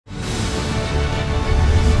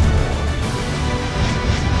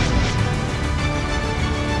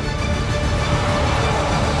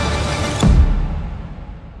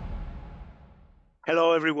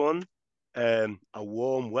everyone. A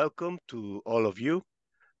warm welcome to all of you.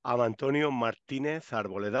 I'm Antonio Martinez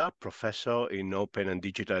Arboleda, professor in open and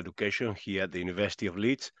digital education here at the University of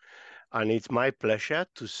Leeds, and it's my pleasure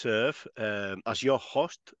to serve as your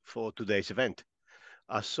host for today's event.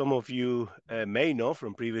 As some of you may know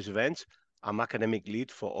from previous events, I'm academic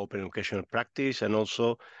lead for open educational practice and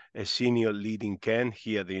also a senior lead in Ken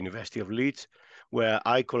here at the University of Leeds, where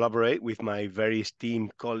I collaborate with my very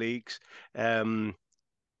esteemed colleagues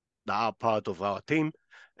that are part of our team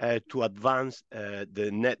to advance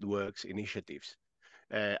the network's initiatives.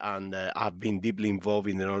 I've been deeply involved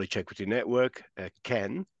in the Knowledge Equity Network,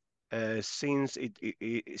 Ken, since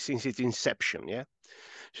its inception. Yeah.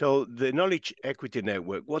 So the Knowledge Equity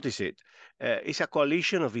Network, what is it? It's a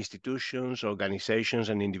coalition of institutions, organizations,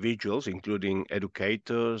 and individuals, including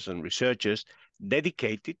educators and researchers,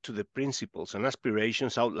 dedicated to the principles and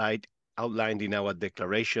aspirations outlined in our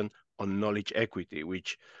Declaration on Knowledge Equity,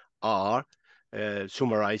 which are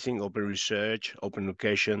summarizing open research, open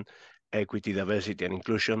education, equity, diversity, and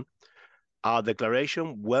inclusion. Our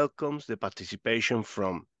declaration welcomes the participation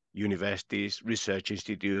from universities, research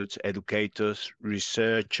institutes, educators,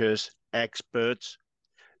 researchers, experts,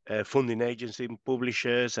 funding agencies,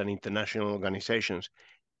 publishers, and international organizations.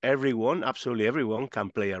 Everyone, absolutely everyone,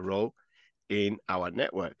 can play a role in our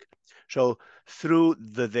network. So through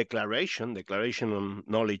the Declaration on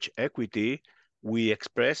Knowledge Equity, we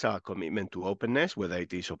express our commitment to openness, whether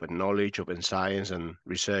it is open knowledge, open science and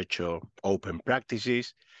research, or open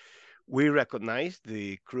practices. We recognize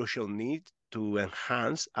the crucial need to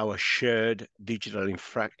enhance our shared digital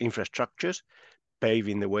infrastructures,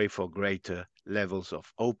 paving the way for greater levels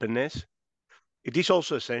of openness. It is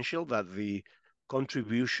also essential that the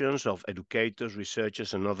contributions of educators,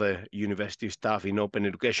 researchers, and other university staff in open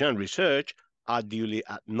education and research are duly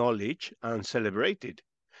acknowledged and celebrated.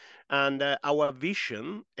 And our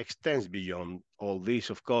vision extends beyond all this.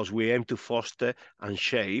 Of course, we aim to foster and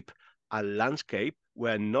shape a landscape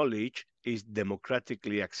where knowledge is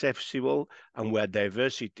democratically accessible and where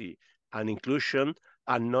diversity and inclusion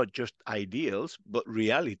are not just ideals, but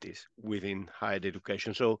realities within higher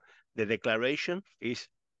education. So the declaration is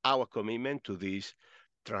our commitment to these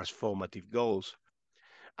transformative goals.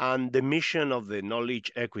 And the mission of the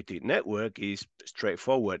Knowledge Equity Network is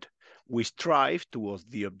straightforward. We strive towards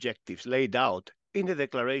the objectives laid out in the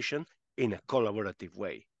declaration in a collaborative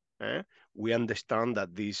way. We understand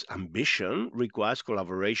that this ambition requires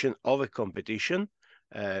collaboration over competition,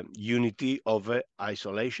 unity over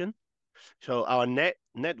isolation. So our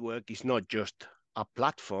network is not just a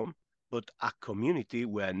platform, but a community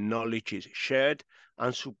where knowledge is shared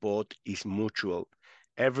and support is mutual.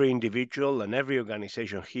 Every individual and every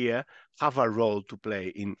organization here have a role to play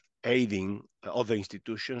in aiding other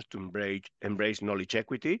institutions to embrace knowledge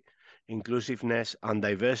equity, inclusiveness, and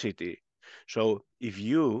diversity. So if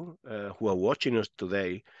you who are watching us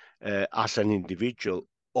today as an individual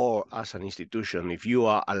or as an institution, if you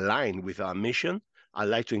are aligned with our mission, I'd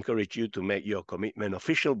like to encourage you to make your commitment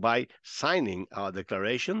official by signing our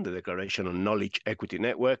declaration, the Declaration on Knowledge Equity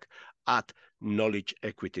Network, at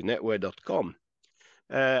knowledgeequitynetwork.com.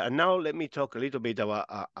 And now let me talk a little bit about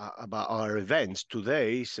our events.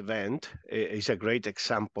 Today's event is a great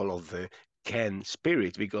example of the Ken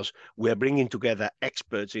spirit because we are bringing together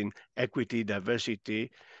experts in equity,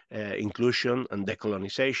 diversity, inclusion, and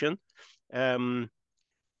decolonization.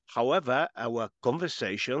 However, our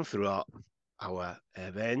conversation throughout our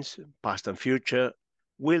events, past and future,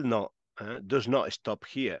 does not stop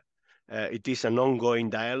here. It is an ongoing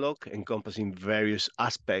dialogue encompassing various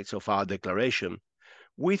aspects of our declaration,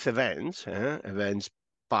 with events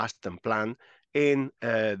past and planned in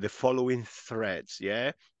the following threads,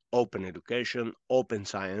 open education, open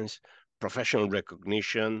science, professional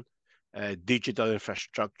recognition, digital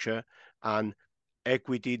infrastructure, and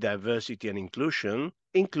equity, diversity, and inclusion,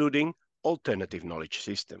 including alternative knowledge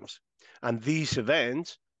systems. And these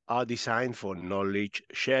events are designed for knowledge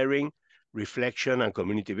sharing, reflection, and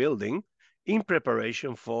community building in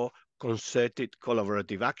preparation for concerted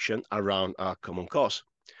collaborative action around our common cause.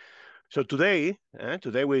 So today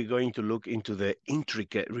we're going to look into the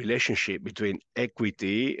intricate relationship between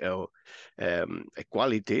equity,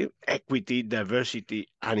 equity, diversity,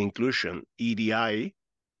 and inclusion, EDI,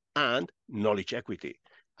 and knowledge equity.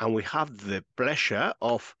 And we have the pleasure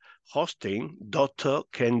of hosting Dr.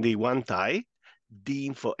 Kendi Guantai,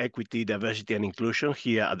 Dean for Equity, Diversity, and Inclusion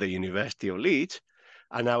here at the University of Leeds,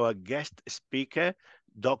 and our guest speaker,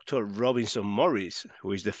 Dr. Robinson Morris,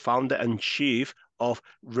 who is the founder and chief of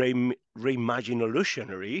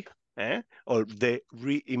REImaginelutionary, or the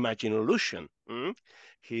REImaginelution.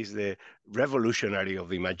 He's the revolutionary of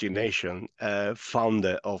the imagination,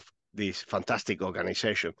 founder of this fantastic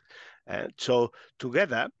organization. So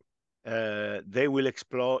together, they will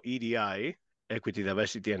explore EDI, equity,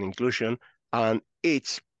 diversity, and inclusion, and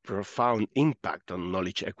its profound impact on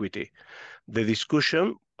knowledge equity. The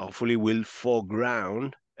discussion hopefully will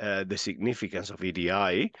foreground the significance of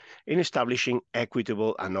EDI in establishing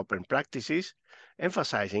equitable and open practices,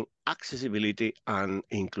 emphasizing accessibility and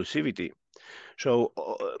inclusivity. So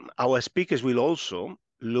our speakers will also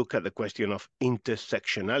look at the question of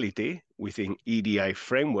intersectionality within EDI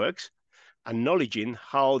frameworks, acknowledging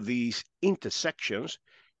how these intersections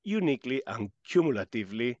uniquely and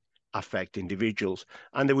cumulatively affect individuals.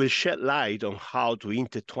 And they will shed light on how to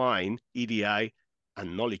intertwine EDI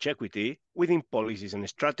and knowledge equity within policies and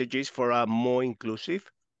strategies for a more inclusive,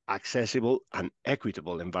 accessible, and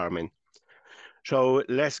equitable environment. So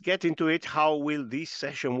let's get into it. How will this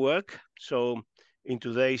session work? So in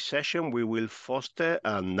today's session, we will foster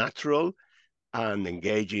a natural and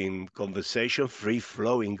engaging conversation,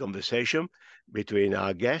 free-flowing conversation between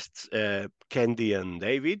our guests, Kendi and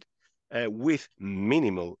David, with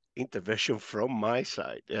minimal intervention from my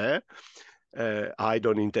side. I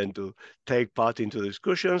don't intend to take part into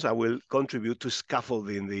discussions. I will contribute to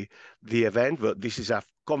scaffolding the event, but this is a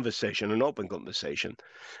conversation, an open conversation.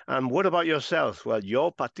 And what about yourself? Well,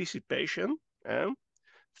 your participation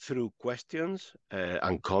through questions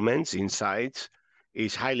and comments, insights,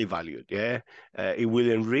 is highly valued. It will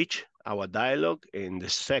enrich our dialogue in the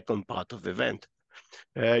second part of the event.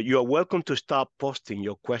 You are welcome to start posting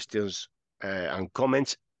your questions and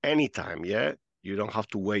comments anytime. You don't have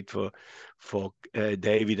to wait for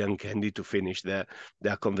David and Kendi to finish their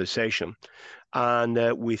conversation.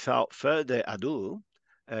 And without further ado,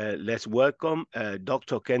 let's welcome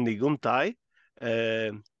Dr. Kendi Guantai,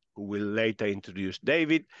 who will later introduce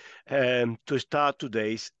David, to start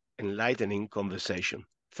today's enlightening conversation.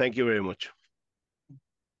 Thank you very much.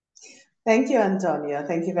 Thank you, Antonio.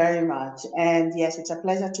 Thank you very much. And yes, it's a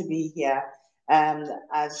pleasure to be here.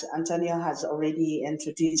 As Antonio has already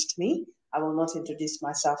introduced me, I will not introduce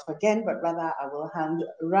myself again, but rather I will hand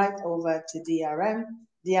right over to DRM.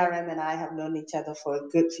 DRM and I have known each other for a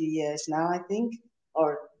good few years now, I think,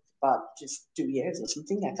 or about just 2 years or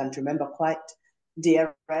something. I can't remember quite, DRM.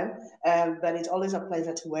 But it's always a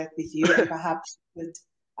pleasure to work with you, and perhaps you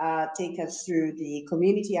could take us through the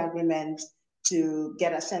community agreement to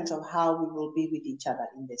get a sense of how we will be with each other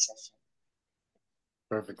in this session.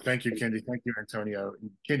 Perfect. Thank you, Kendi. Thank you, Antonio.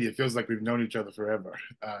 Kendi, it feels like we've known each other forever,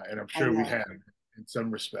 and I'm sure we have in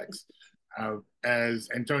some respects. As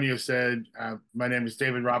Antonio said, my name is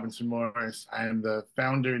David Robinson Morris. I am the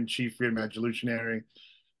founder and Chief Reimaginelutionary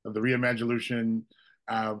of the REImaginelution,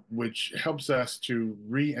 which helps us to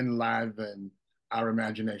re-enliven our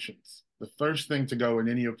imaginations. The first thing to go in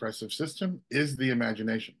any oppressive system is the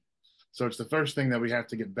imagination. So it's the first thing that we have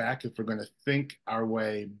to get back if we're going to think our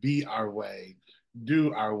way, be our way,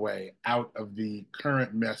 do our way out of the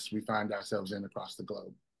current mess we find ourselves in across the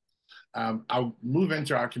globe. I'll move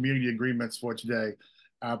into our community agreements for today.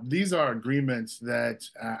 These are agreements that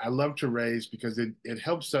I love to raise because it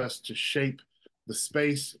helps us to shape the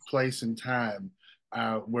space, place, and time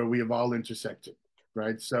where we have all intersected,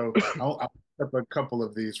 right? So I'll pick up a couple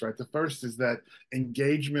of these, right? The first is that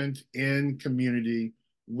engagement in community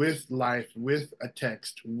with life, with a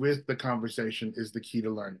text, with the conversation is the key to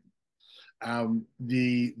learning.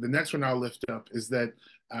 The next one I'll lift up is that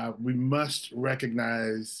we must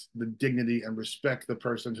recognize the dignity and respect the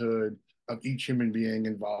personhood of each human being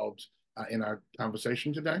involved in our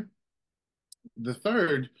conversation today. The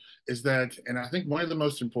third is that, and I think one of the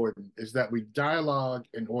most important, is that we dialogue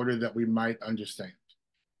in order that we might understand.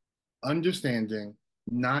 Understanding,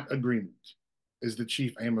 not agreement, is the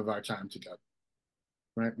chief aim of our time together.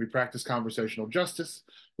 Right? We practice conversational justice,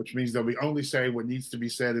 which means that we only say what needs to be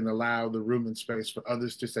said and allow the room and space for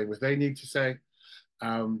others to say what they need to say.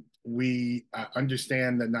 We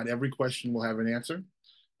understand that not every question will have an answer,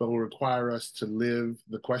 but will require us to live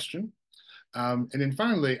the question. And then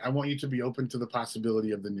finally, I want you to be open to the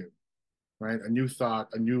possibility of the new, right? A new thought,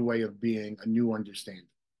 a new way of being, a new understanding.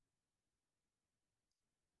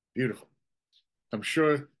 Beautiful. I'm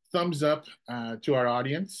sure thumbs up to our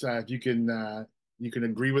audience if you can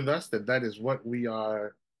agree with us that that is what we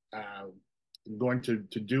are going to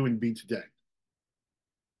do and be today.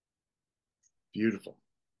 Beautiful.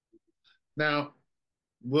 Now,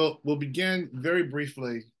 we'll begin very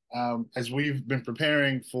briefly as we've been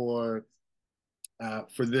preparing for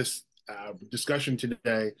this discussion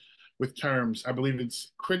today with terms. I believe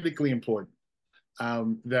it's critically important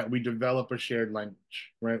that we develop a shared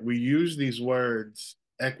language, right? We use these words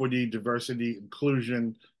equity, diversity,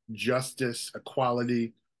 inclusion, justice,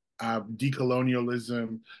 equality,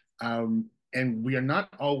 decolonialism, and we are not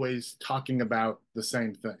always talking about the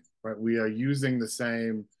same thing, right? We are using the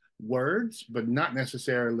same words, but not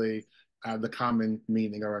necessarily the common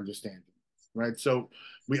meaning or understanding, right? So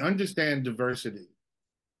we understand diversity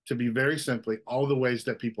to be very simply all the ways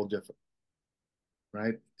that people differ,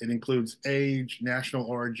 right? It includes age, national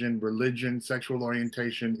origin, religion, sexual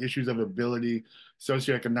orientation, issues of ability,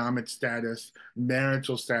 socioeconomic status,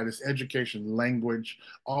 marital status, education, language,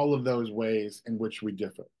 all of those ways in which we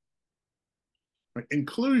differ.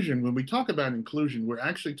 Inclusion, when we talk about inclusion, we're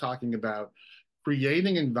actually talking about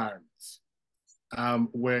creating environments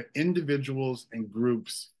where individuals and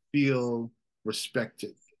groups feel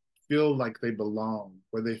respected, feel like they belong,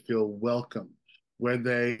 where they feel welcome, where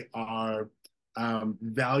they are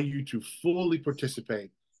valued to fully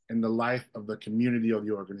participate in the life of the community or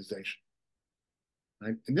the organization.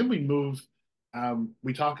 Right? And then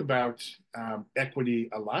we talk about equity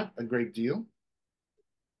a lot, a great deal.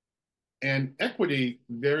 And equity,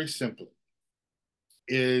 very simply,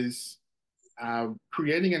 is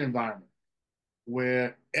creating an environment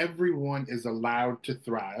where everyone is allowed to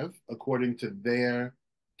thrive according to their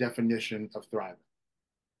definition of thriving.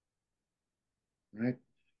 Right?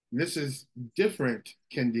 And this is different,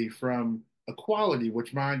 Kendi, from equality,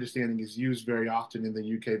 which my understanding is used very often in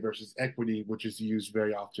the UK, versus equity, which is used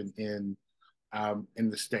very often in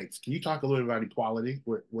the States. Can you talk a little bit about equality,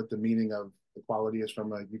 what the meaning of equality is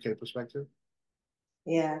from a UK perspective?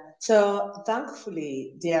 Yeah, so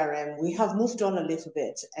thankfully, DRM, we have moved on a little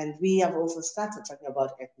bit and we have also started talking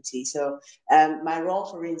about equity. So my role,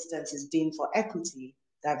 for instance, is Dean for Equity,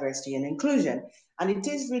 Diversity and Inclusion. And it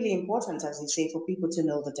is really important, as you say, for people to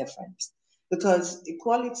know the difference, because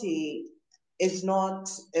equality is not,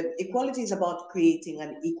 equality is about creating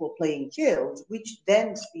an equal playing field, which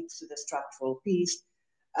then speaks to the structural piece,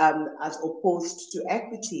 as opposed to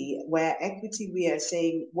equity, where equity, we are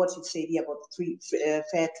saying what you say here about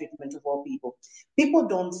fair treatment of all people. People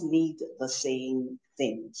don't need the same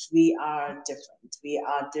things. We are different. We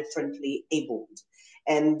are differently abled.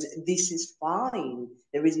 And this is fine.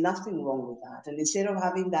 There is nothing wrong with that. And instead of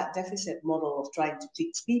having that deficit model of trying to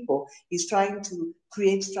fix people, he's trying to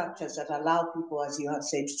create structures that allow people, as you have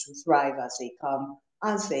said, to thrive as they come,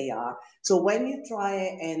 as they are. So when you try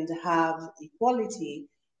and have equality,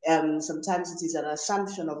 sometimes it is an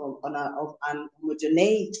assumption of an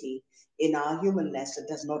homogeneity in our humanness that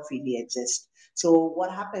does not really exist. So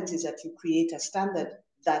what happens is that you create a standard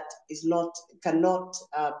that cannot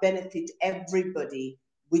benefit everybody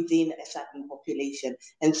within a certain population.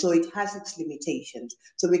 And so it has its limitations.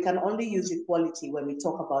 So we can only use equality when we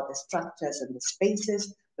talk about the structures and the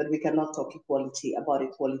spaces, but we cannot talk about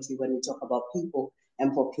equality when we talk about people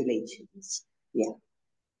and populations. Yeah.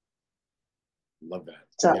 Love that.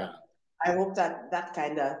 So yeah. I hope that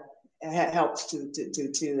kind of helps to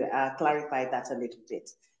clarify that a little bit.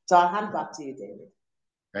 So I'll hand back to you, David.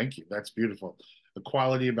 Thank you. That's beautiful.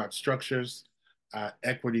 Equality about structures,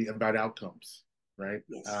 equity about outcomes, right?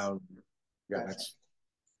 Yes. Yeah, that's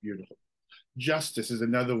beautiful. Justice is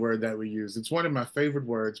another word that we use. It's one of my favorite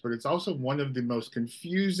words, but it's also one of the most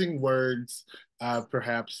confusing words,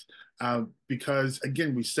 perhaps, because,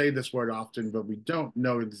 again, we say this word often, but we don't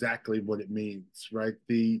know exactly what it means, right?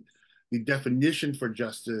 The definition for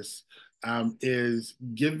justice is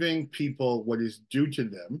giving people what is due to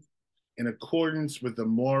them in accordance with the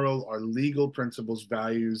moral or legal principles,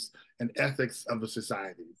 values, and ethics of a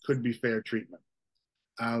society. It could be fair treatment.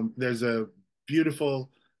 There's a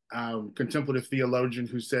beautiful contemplative theologian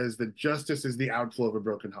who says that justice is the outflow of a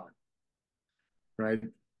broken heart, right?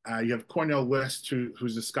 You have Cornel West,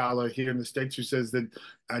 who's a scholar here in the States, who says that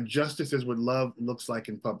justice is what love looks like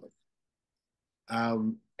in public.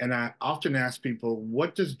 And I often ask people,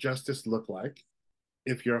 what does justice look like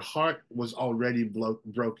if your heart was already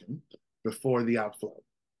broken before the outflow,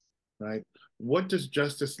 right? What does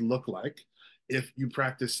justice look like if you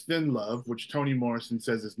practice thin love, which Toni Morrison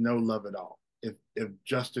says is no love at all, if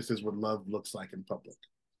justice is what love looks like in public?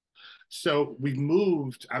 So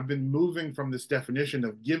I've been moving from this definition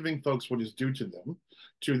of giving folks what is due to them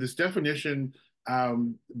to this definition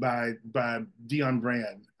by Dion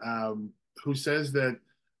Brand, who says that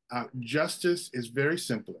justice is very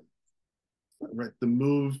simply, right, the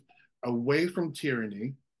move away from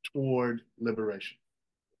tyranny toward liberation,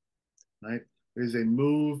 right? It is a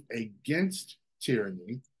move against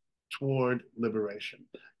tyranny toward liberation.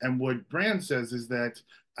 And what Brand says is that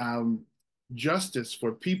justice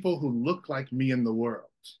for people who look like me in the world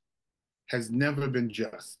has never been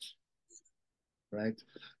just. right?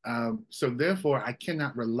 So therefore, I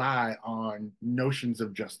cannot rely on notions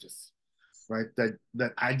of justice, right?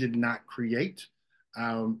 That I did not create,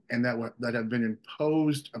 and that have been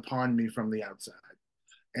imposed upon me from the outside.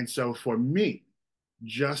 And so for me,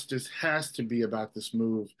 justice has to be about this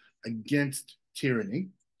move against tyranny,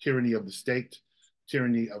 tyranny of the state,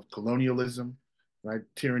 tyranny of colonialism, right?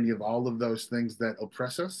 Tyranny of all of those things that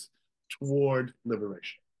oppress us toward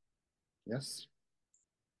liberation. Yes.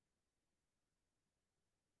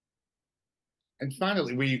 And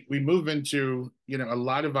finally, we move into, a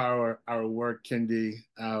lot of our work, Kendi,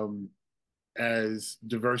 as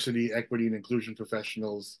diversity, equity, and inclusion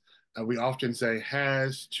professionals. We often say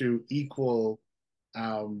has to equal,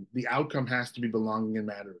 the outcome has to be belonging and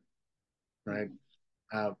mattering, right?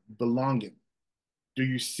 Belonging. Do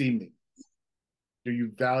you see me? Do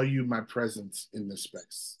you value my presence in this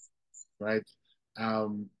space, right?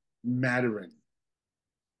 Mattering.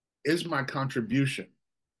 Is my contribution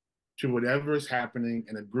to whatever is happening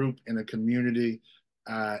in a group, in a community,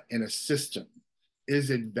 in a system, is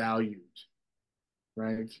it valued,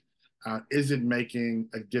 right? Is it making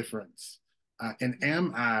a difference? And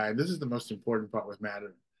this is the most important part with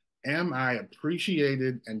matter, am I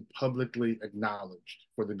appreciated and publicly acknowledged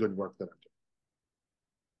for the good work that I'm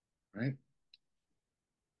doing, right?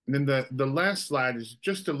 And then the last slide is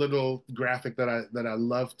just a little graphic that I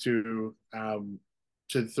love to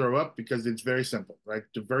throw up because it's very simple, right?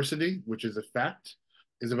 Diversity, which is a fact,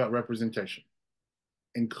 is about representation.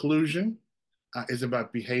 Inclusion is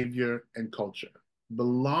about behavior and culture.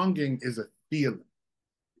 Belonging is a feeling,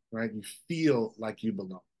 right? You feel like you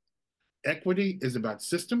belong. Equity is about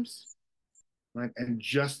systems, right? And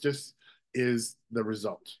justice is the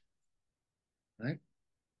result, right?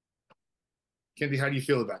 Kendi, how do you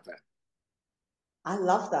feel about that? I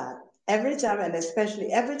love that. Every time, and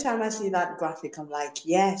especially every time I see that graphic, I'm like,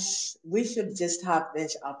 yes, we should just have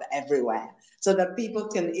this up everywhere so that people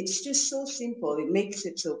can, it's just so simple. It makes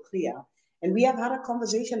it so clear. And we have had a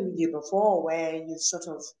conversation with you before where you sort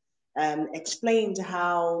of explained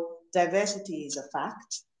how diversity is a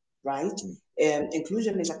fact, right?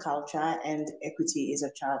 Inclusion is a culture and equity is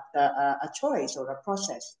a choice or a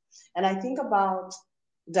process. And I think about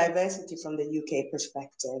diversity from the UK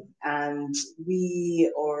perspective, and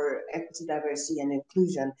or equity, diversity, and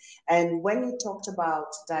inclusion. And when you talked about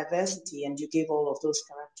diversity and you gave all of those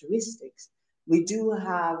characteristics, we do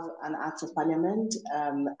have an Act of Parliament,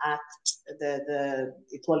 the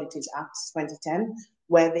Equalities Act 2010,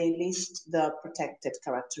 where they list the protected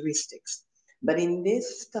characteristics. But in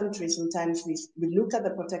this country, sometimes we look at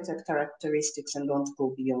the protected characteristics and don't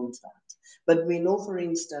go beyond that. But we know, for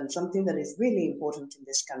instance, something that is really important in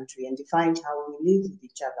this country and defines how we live with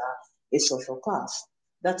each other is social class.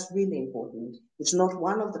 That's really important. It's not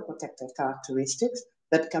one of the protected characteristics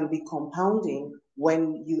that can be compounding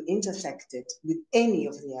when you intersect it with any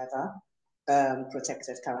of the other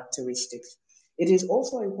protected characteristics. It is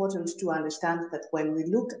also important to understand that when we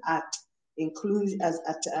look at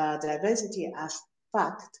diversity as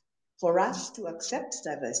fact, for us to accept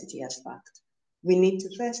diversity as fact, we need to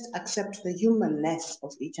first accept the humanness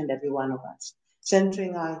of each and every one of us,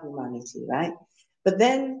 centering our humanity, right? But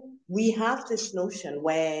then we have this notion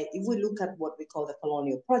where if we look at what we call the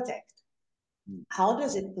colonial project, how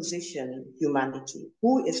does it position humanity?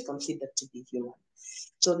 Who is considered to be human?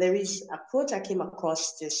 So there is a quote I came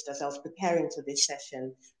across just as I was preparing for this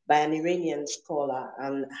session by an Iranian scholar,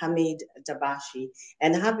 Hamid Dabashi,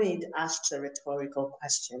 and Hamid asks a rhetorical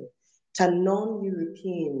question. Can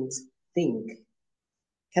non-Europeans think?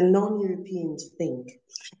 Can non-Europeans think?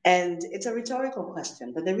 And it's a rhetorical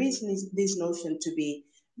question, but the reason is this notion to be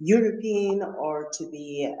European or to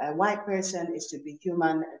be a white person is to be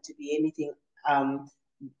human, to be anything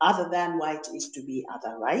other than white is to be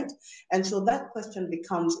other, right? And so that question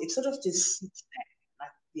becomes, it sort of just sits there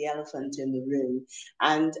like the elephant in the room.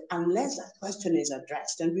 And unless that question is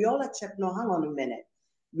addressed, and we all accept, no, hang on a minute,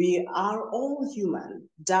 we are all human,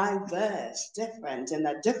 diverse, different, and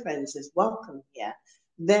that difference is welcome here,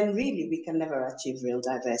 then really we can never achieve real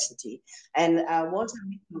diversity. And Walter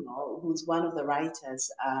Mitchell, who's one of the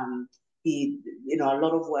writers, he, a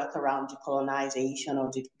lot of work around decolonization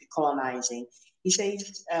or decolonizing. He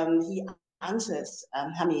says, he answers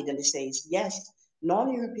Hamid and he says, yes,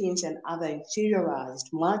 non-Europeans and other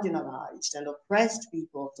inferiorized, marginalized, and oppressed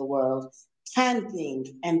people of the world can think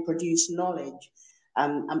and produce knowledge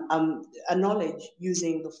a knowledge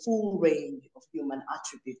using the full range of human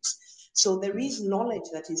attributes. So there is knowledge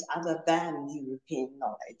that is other than European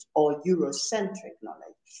knowledge or Eurocentric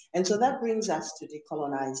knowledge. And so that brings us to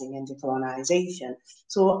decolonizing and decolonization.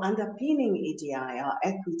 So underpinning EDI, our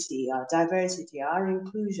equity, our diversity, our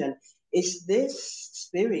inclusion, is this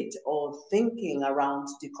spirit or thinking around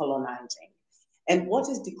decolonizing. And what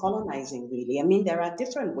is decolonizing really? I mean, there are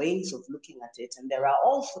different ways of looking at it, and there are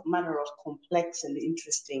all manner of complex and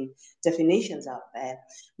interesting definitions out there.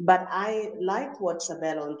 But I like what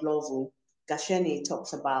Sabelo Ndlovu Gasheni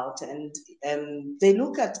talks about, and they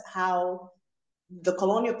look at how the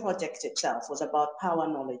colonial project itself was about power,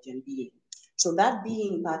 knowledge, and being. So that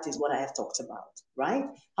being part is what I have talked about, right?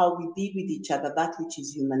 How we be with each other, that which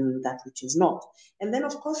is human and that which is not. And then,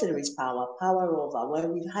 of course, there is power, power over, where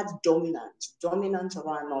we've had dominance, dominance of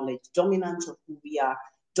our knowledge, dominance of who we are,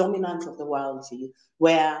 dominance of the worldview,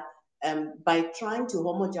 where by trying to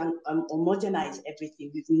homogenize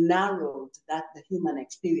everything, we've narrowed the human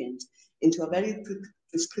experience into a very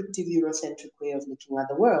prescriptive Eurocentric way of looking at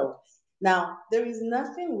the world. Now, there is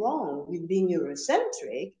nothing wrong with being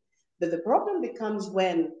Eurocentric, but the problem becomes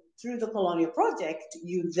when, through the colonial project,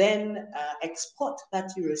 you then export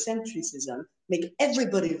that Eurocentrism, make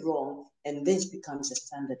everybody wrong, and this becomes a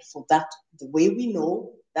standard for that, the way we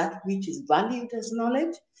know that which is valued as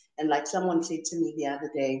knowledge. And like someone said to me the other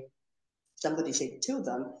day, somebody said to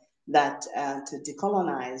them that to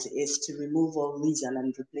decolonize is to remove all reason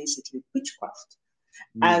and replace it with witchcraft.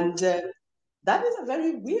 And that is a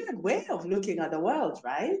very weird way of looking at the world,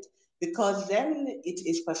 right? Because then it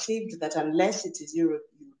is perceived that unless it is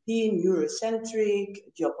European, Eurocentric,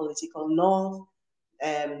 geopolitical north,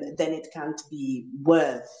 then it can't be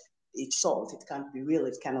worth its salt. It can't be real.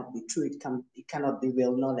 It cannot be true. It cannot be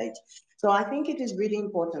real knowledge. So I think it is really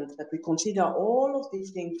important that we consider all of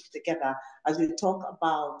these things together as we talk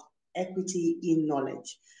about equity in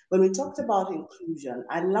knowledge. When we talked about inclusion,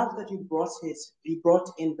 I love that you brought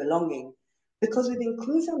in belonging, because with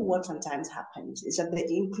inclusion, what sometimes happens is that the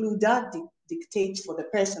includer dictates for the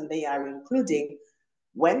person they are including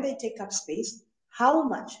when they take up space, how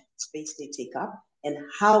much space they take up, and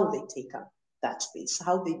how they take up that space,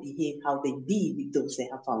 how they behave, how they be with those they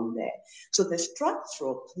have found there. So the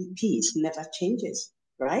structural piece never changes,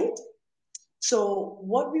 right? So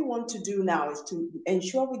what we want to do now is to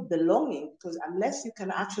ensure with belonging, because unless you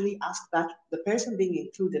can actually ask that the person being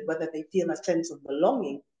included whether they feel a sense of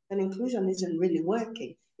belonging, then inclusion isn't really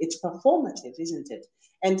working. It's performative, isn't it?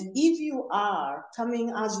 And if you are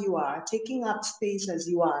coming as you are, taking up space as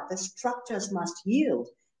you are, the structures must yield.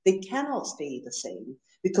 They cannot stay the same,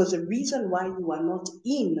 because the reason why you are not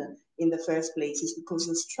in the first place is because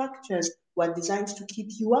the structures were designed to keep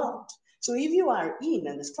you out. So if you are in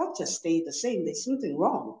and the structures stay the same, there's something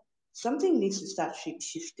wrong. Something needs to start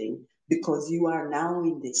shifting because you are now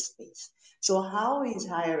in this space. So how is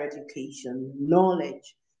higher education,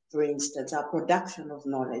 knowledge, for instance, our production of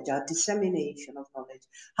knowledge, our dissemination of knowledge,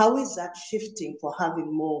 how is that shifting for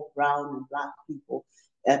having more brown and black people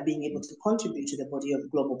being able to contribute to the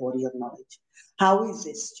global body of knowledge? How is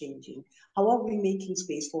this changing? How are we making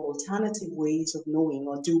space for alternative ways of knowing,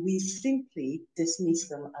 or do we simply dismiss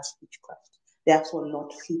them as witchcraft, therefore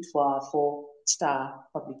not fit for our 4-star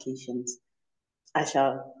publications? I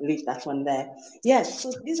shall leave that one there. Yes,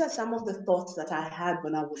 so these are some of the thoughts that I had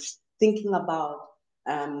when I was thinking about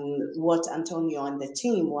what Antonio and the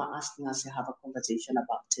team were asking us to have a conversation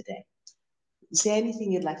about today. Is there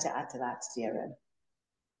anything you'd like to add to that, Darren?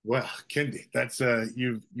 Well, Kendi, that's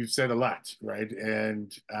you've said a lot, right?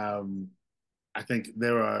 And I think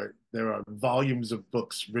there are volumes of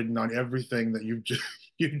books written on everything that you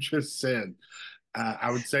just said. I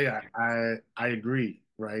would say I agree,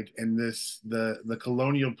 right? And the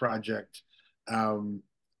colonial project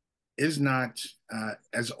is not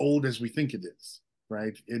as old as we think it is,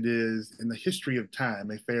 right? It is, in the history of time,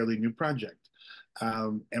 a fairly new project,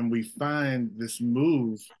 and we find this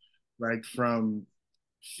move, right, from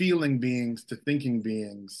feeling beings to thinking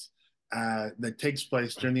beings that takes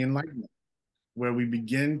place during the Enlightenment, where we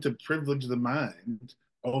begin to privilege the mind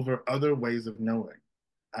over other ways of knowing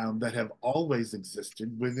that have always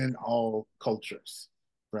existed within all cultures,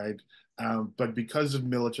 right? But because of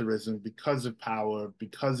militarism, because of power,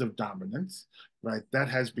 because of dominance, right, that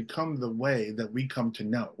has become the way that we come to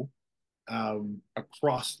know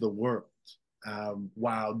across the world,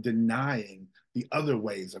 while denying the other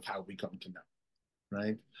ways of how we come to know.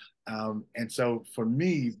 Right. And so for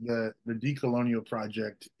me, the decolonial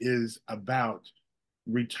project is about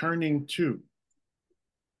returning to,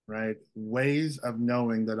 right, ways of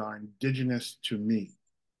knowing that are indigenous to me,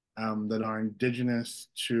 that are indigenous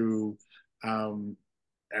to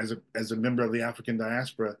as a member of the African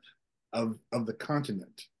diaspora of the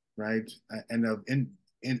continent, right, and of in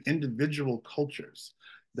individual cultures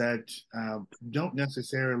that don't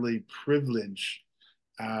necessarily privilege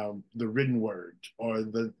the written word or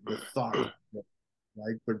the thought,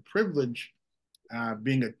 right, but privilege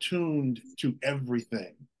being attuned to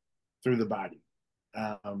everything through the body,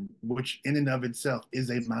 which in and of itself is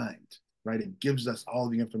a mind, right? It gives us all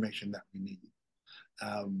the information that we need.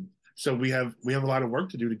 So we have a lot of work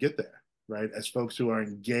to do to get there, right? As folks who are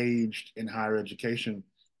engaged in higher education,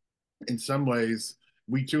 in some ways,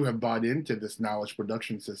 we too have bought into this knowledge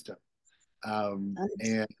production system,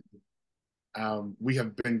 and we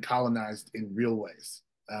have been colonized in real ways,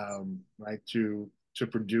 right? To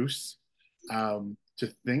produce, to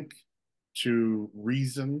think, to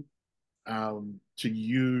reason, to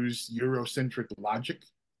use Eurocentric logic,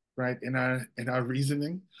 right, in our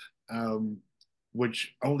reasoning,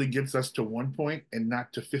 which only gets us to one point and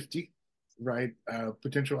not to 50, right,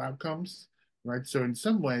 potential outcomes, right? So in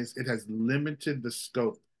some ways, it has limited the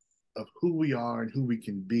scope of who we are and who we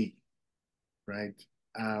can be, right?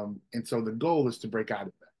 And so the goal is to break out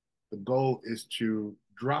of that. The goal is to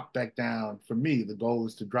drop back down. For me, the goal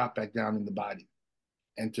is to drop back down in the body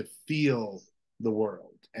and to feel the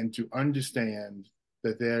world and to understand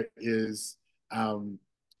that there is a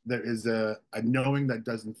knowing that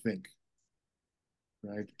doesn't think,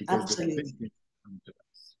 right? Because Absolutely. the thinking comes to us.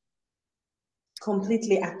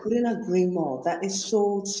 Completely, I couldn't agree more. That is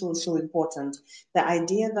so, so, so important. The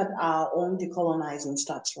idea that our own decolonizing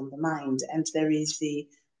starts from the mind. And there is the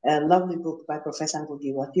lovely book by Professor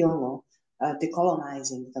Kendi Guantai,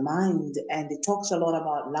 Decolonizing the Mind. And it talks a lot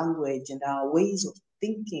about language and our ways of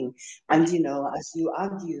thinking. And, you know, as you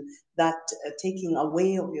argue, that taking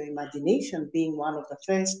away of your imagination being one of the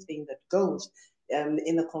first thing that goes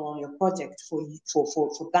in the colonial project for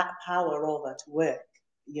that power over to work,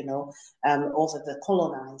 you know, over the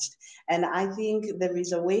colonized. And I think there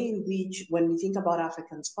is a way in which, when we think about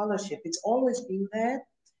African scholarship, it's always been there,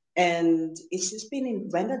 and it's just been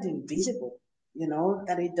rendered invisible, you know,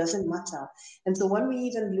 that it doesn't matter. And so when we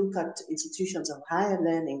even look at institutions of higher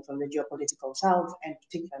learning from the geopolitical south, and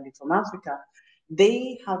particularly from Africa,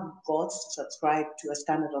 they have got to subscribe to a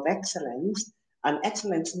standard of excellence, an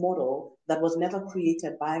excellence model that was never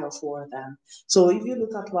created by or for them. So if you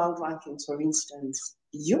look at world rankings, for instance,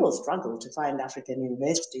 you will struggle to find African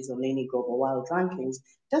universities on any global world rankings.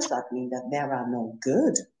 Does that mean that there are no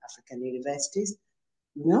good African universities?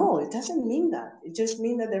 No, it doesn't mean that. It just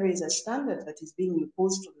means that there is a standard that is being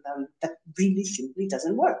imposed on them that really simply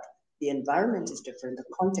doesn't work. The environment is different, the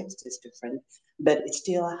context is different, but it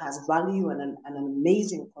still has value and an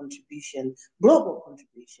amazing contribution, global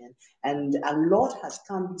contribution. And a lot has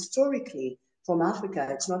come historically from Africa.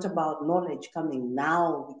 It's not about knowledge coming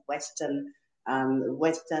now with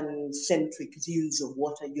Western-centric views of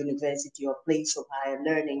what a university or place of higher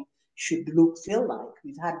learning should feel like.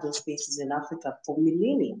 We've had those spaces in Africa for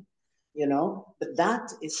millennia, you know, but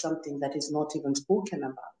that is something that is not even spoken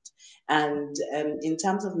about. And in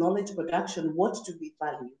terms of knowledge production, what do we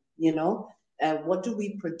value, you know? What do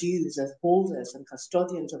we produce as holders and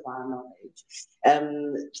custodians of our knowledge?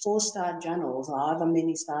 4-star journals or other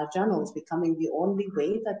many-star journals becoming the only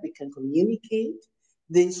way that we can communicate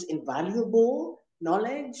this invaluable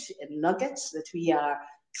knowledge and nuggets that we are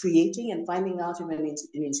creating and finding out even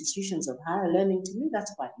in institutions of higher learning. To me,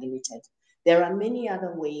 that's quite limited. There are many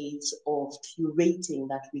other ways of curating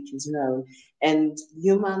that which is known, and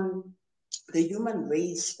the human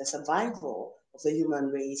race, the survival of the human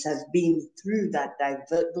race has been through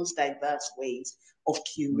those diverse ways of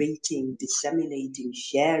curating, disseminating,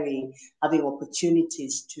 sharing, having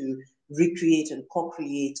opportunities to recreate and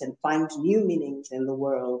co-create and find new meanings in the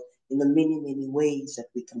world in the many, many ways that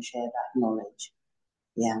we can share that knowledge.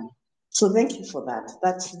 Yeah. So thank you for that.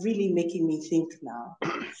 That's really making me think now.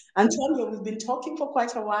 Antonio, we've been talking for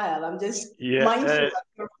quite a while. I'm just mindful that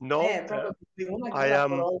you're there. Probably we want to get up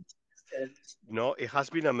for all questions. No, it has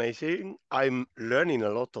been amazing. I'm learning a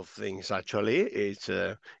lot of things, actually. It's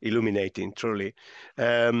illuminating, truly.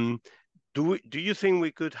 Do you think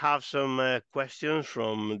we could have some questions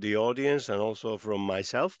from the audience and also from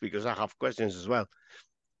myself? Because I have questions as well.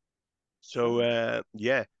 So,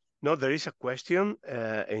 yeah. No, there is a question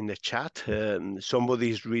in the chat.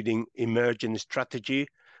 Somebody is reading Emergent Strategy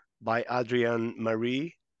by Adrienne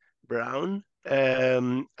Marie Brown.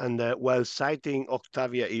 And while citing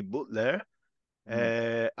Octavia E. Butler,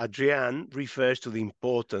 Adrienne refers to the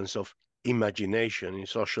importance of imagination in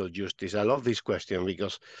social justice. I love this question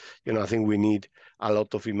because, you know, I think we need a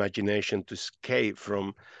lot of imagination to escape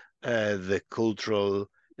from the cultural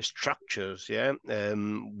structures. Yeah,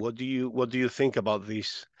 what do you think about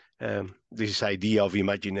this this idea of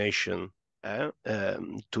imagination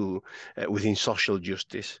within social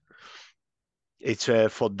justice? It's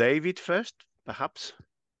for David first, perhaps.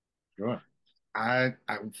 Sure. I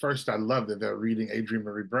first, I love that they're reading Adrienne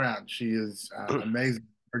Marie Brown. She is amazing.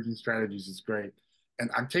 Emerging Strategies is great, and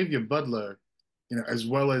Octavia Butler, you know, as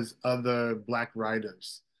well as other Black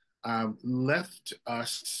writers, left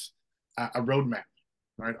us a roadmap,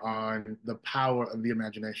 right, on the power of the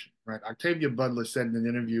imagination. Right, Octavia Butler said in an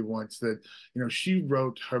interview once that, you know, she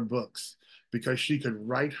wrote her books because she could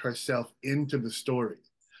write herself into the story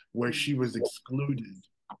where she was excluded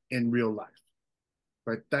in real life.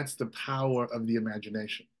 Right, that's the power of the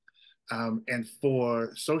imagination. And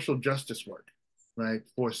for social justice work, right,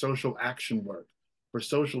 for social action work, for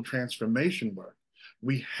social transformation work,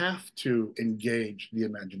 we have to engage the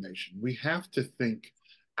imagination. We have to think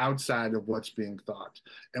outside of what's being thought,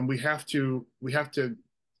 and we have to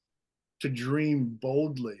dream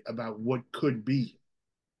boldly about what could be,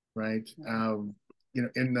 right? You know,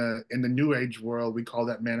 in the New Age world, we call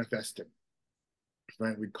that manifesting,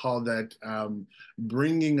 right? We call that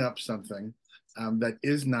bringing up something that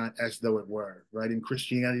is not as though it were, right? In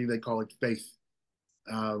Christianity, they call it faith.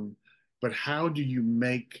 But how do you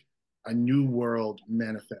make a new world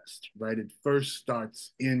manifest, right? It first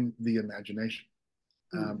starts in the imagination.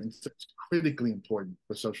 And so it's critically important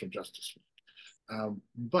for social justice.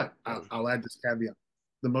 But I'll add this caveat.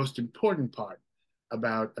 The most important part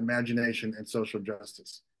about imagination and social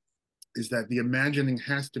justice is that the imagining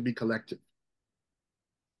has to be collective.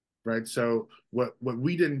 Right. So what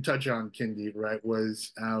we didn't touch on, Kendi, right,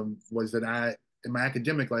 was that in my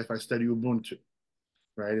academic life I study Ubuntu,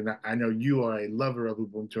 right, and I know you are a lover of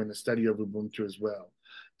Ubuntu and the study of Ubuntu as well,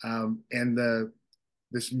 and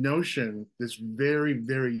this notion, this very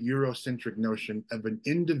very Eurocentric notion of an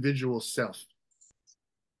individual self,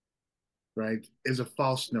 right, is a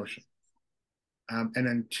false notion, and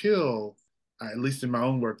until at least in my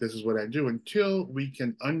own work, this is what I do, until we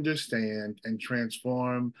can understand and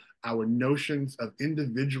transform our notions of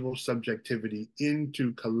individual subjectivity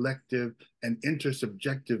into collective and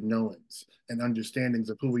intersubjective knowings and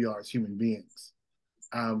understandings of who we are as human beings,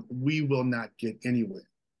 we will not get anywhere.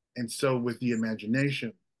 And so with the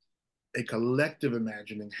imagination, a collective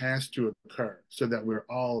imagining has to occur so that we're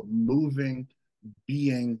all moving,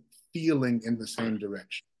 being, feeling in the same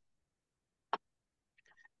direction.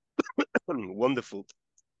 Wonderful.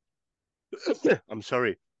 I'm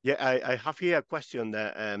sorry. Yeah, I have here a question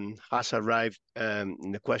that has arrived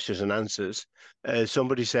in the questions and answers.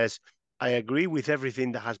 Somebody says, I agree with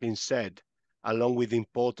everything that has been said, along with the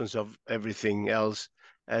importance of everything else.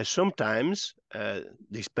 Sometimes,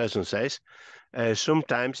 this person says,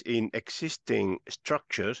 sometimes in existing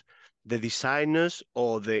structures, the designers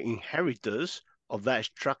or the inheritors of that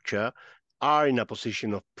structure are in a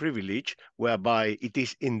position of privilege whereby it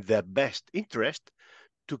is in their best interest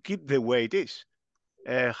to keep the way it is.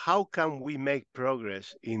 How can we make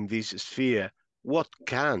progress in this sphere? What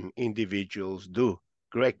can individuals do?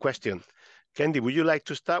 Great question. Kendi, would you like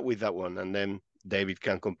to start with that one, and then David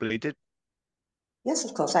can complete it? Yes,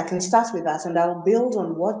 of course, I can start with that, and I'll build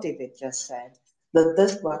on what David just said, that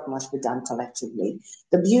this work must be done collectively.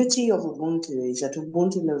 The beauty of Ubuntu is that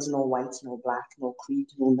Ubuntu knows no white, no black, no creed,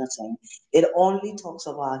 no nothing. It only talks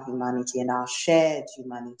of our humanity and our shared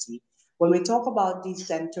humanity. When we talk about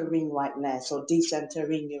decentering whiteness or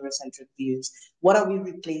decentering Eurocentric views, what are we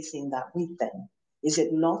replacing that with then? Is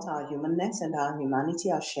it not our humanness and our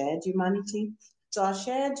humanity, our shared humanity? So our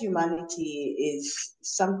shared humanity is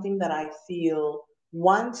something that I feel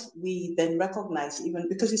once we then recognize, even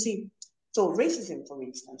because you see, so racism, for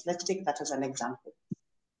instance, let's take that as an example.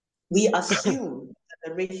 We assume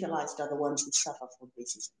that the racialized are the ones who suffer from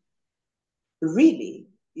racism. Really,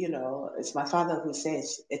 you know, it's my father who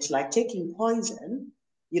says it's like taking poison,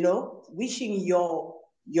 you know, wishing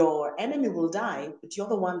your enemy will die, but you're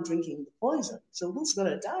the one drinking the poison. So who's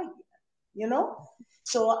gonna die here? You know?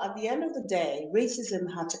 So at the end of the day, racism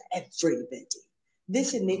had everybody.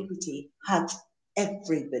 This inequity had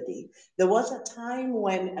everybody. There was a time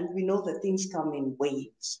when, and we know that things come in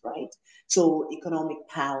waves, right? So economic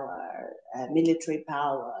power, military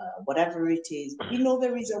power, whatever it is, we know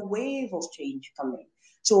there is a wave of change coming.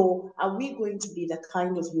 So are we going to be the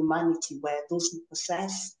kind of humanity where those who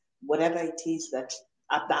possess whatever it is that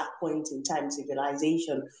at that point in time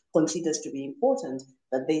civilization considers to be important,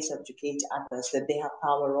 that they subjugate others, that they have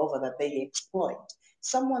power over, that they exploit?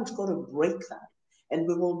 Someone's got to break that. And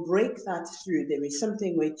we will break that through. There is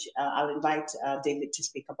something which I'll invite David to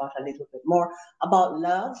speak about a little bit more, about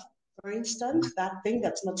love, for instance, that thing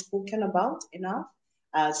that's not spoken about enough.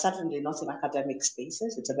 certainly not in academic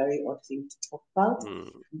spaces. It's a very odd thing to talk about.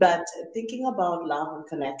 But thinking about love and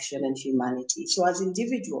connection and humanity. So as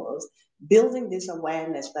individuals, building this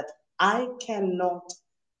awareness that I cannot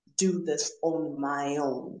do this on my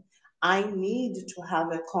own. I need to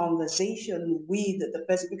have a conversation with the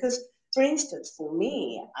person because, for instance, for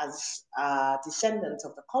me as a descendant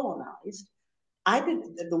of the colonized,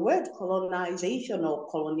 the word colonization or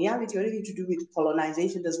coloniality or anything to do with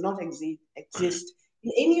colonization does not exist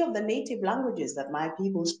in any of the native languages that my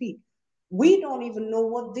people speak. We don't even know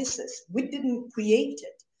what this is. We didn't create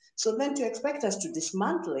it. So then to expect us to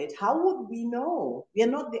dismantle it, how would we know? We are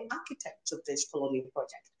not the architects of this colonial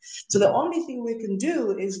project. So the only thing we can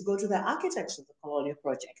do is go to the architects of the colonial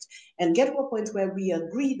project and get to a point where we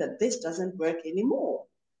agree that this doesn't work anymore.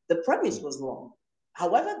 The premise was wrong.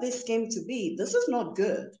 However this came to be, this is not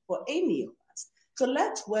good for any of us. So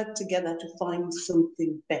let's work together to find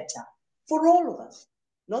something better for all of us.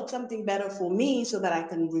 Not something better for me so that I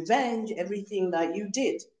can revenge everything that you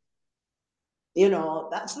did. You know,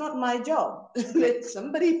 that's not my job. It's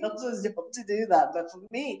somebody else's job to do that. But for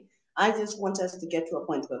me, I just want us to get to a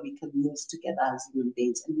point where we can move together as human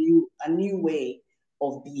beings, a new way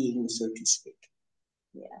of being, so to speak.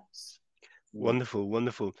 Yes. Wonderful,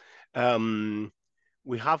 wonderful.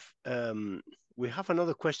 We have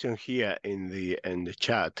another question here in the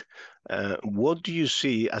chat. What do you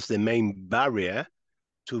see as the main barrier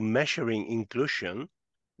to measuring inclusion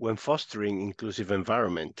when fostering inclusive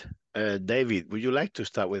environment? David, would you like to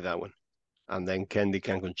start with that one, and then Kendi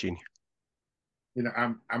can continue? You know,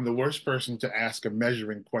 I'm the worst person to ask a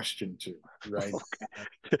measuring question to, right?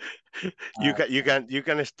 Okay. You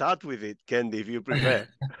can start with it, Kendi, if you prefer.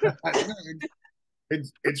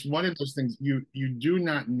 It's one of those things you do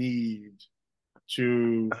not need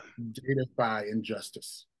to datify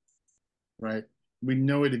injustice, right? We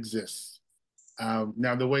know it exists.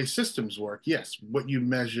 Now, the way systems work, yes, what you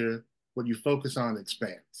measure, what you focus on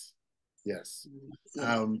expands. Yes.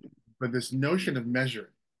 But this notion of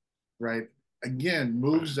measuring, right, again,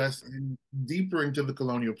 moves us deeper into the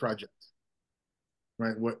colonial project,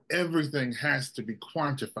 right, where everything has to be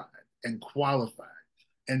quantified and qualified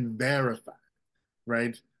and verified,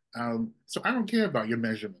 right? So I don't care about your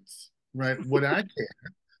measurements, right? What I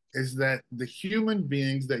care is that the human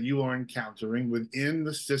beings that you are encountering within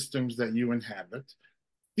the systems that you inhabit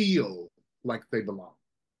feel like they belong,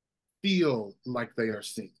 feel like they are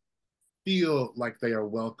seen, feel like they are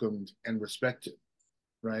welcomed and respected,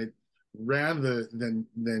 right? Rather than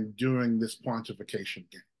doing this quantification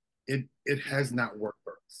game. It has not worked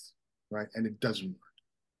for us, right? And it doesn't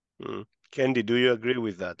work. Kendi, do you agree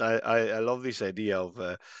with that? I love this idea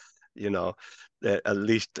of you know, at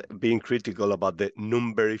least being critical about the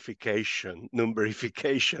numberification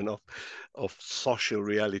of social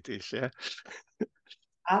realities. Yeah.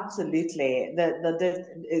 Absolutely.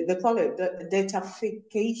 They call it the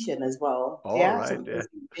datafication as well. All Yeah. right. So Yeah.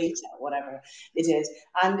 data, whatever it is.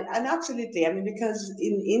 And absolutely. I mean, because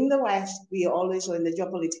in the West, we always, or in the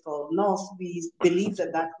geopolitical North, we believe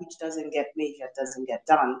that which doesn't get measured doesn't get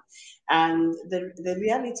done. And the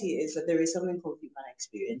reality is that there is something called human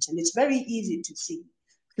experience. And it's very easy to see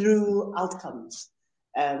through outcomes.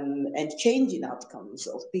 And changing outcomes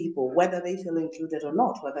of people, whether they feel included or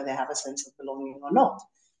not, whether they have a sense of belonging or not.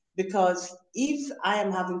 Because if I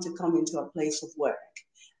am having to come into a place of work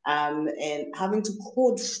and having to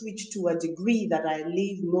code switch to a degree that I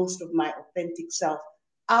leave most of my authentic self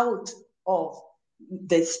out of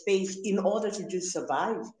the space in order to just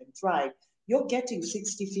survive and thrive, you're getting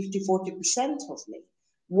 60, 50, 40% of me.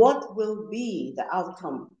 What will be the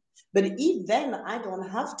outcome? But if then I don't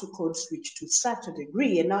have to code switch to such a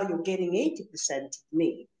degree and now you're getting 80% of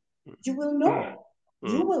me, you will know.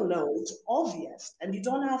 You will know, it's obvious, and you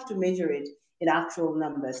don't have to measure it in actual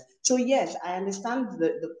numbers. So yes, I understand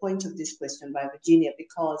the point of this question by Virginia,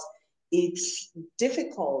 because it's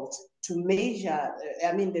difficult to measure.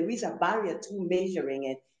 I mean, there is a barrier to measuring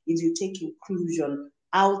it if you take inclusion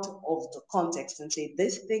out of the context and say,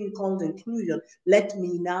 this thing called inclusion, let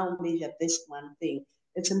me now measure this one thing.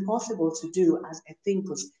 It's impossible to do, as I think,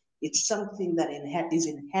 because it's something that is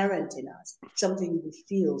inherent in us, something we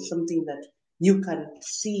feel, something that you can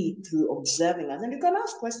see through observing us. And you can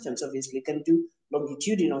ask questions, obviously. You can do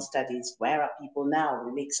longitudinal studies. Where are people now?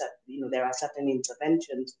 There are certain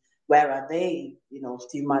interventions. Where are they, a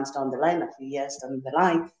few months down the line, a few years down the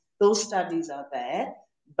line? Those studies are there,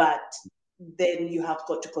 but then you have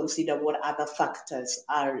got to consider what other factors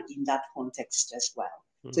are in that context as well.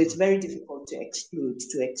 So it's very difficult to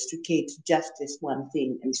extricate just this one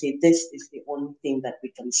thing and say this is the only thing that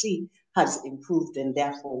we can see has improved and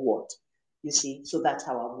therefore what? you see. So that's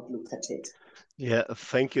how I would look at it. Yeah,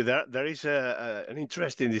 thank you. There is an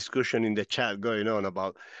interesting discussion in the chat going on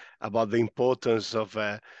about the importance of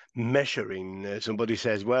measuring. Somebody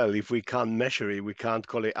says, well, if we can't measure it, we can't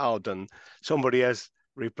call it out. And somebody else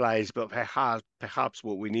replies, but perhaps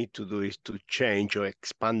what we need to do is to change or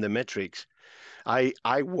expand the metrics. I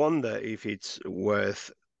wonder if it's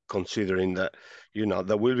worth considering that,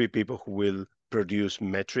 there will be people who will produce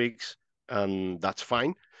metrics, and that's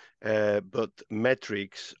fine. But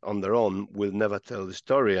metrics on their own will never tell the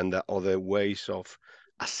story, and there are other ways of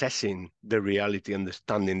assessing the reality,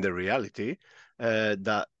 understanding the reality,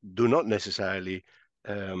 that do not necessarily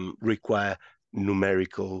require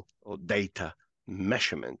numerical or data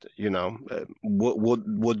measurement.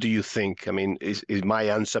 What do you think? I mean, is my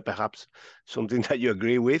answer perhaps something that you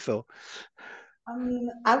agree with? Or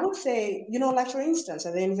I would say, like for instance,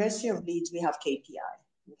 at the University of Leeds, we have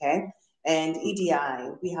KPI, okay? And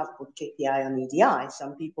EDI, we have put KPI on EDI.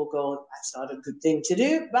 Some people go, that's not a good thing to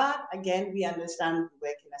do. But again, we understand we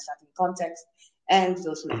work in a certain context and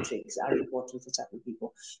those metrics are important for certain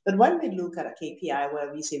people. But when we look at a KPI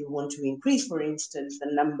where we say we want to increase, for instance,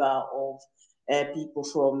 the number of people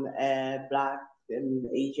from Black and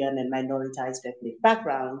Asian and minoritized ethnic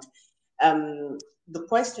background, the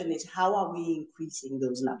question is, how are we increasing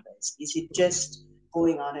those numbers? Is it just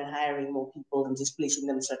going out and hiring more people and just placing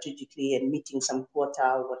them strategically and meeting some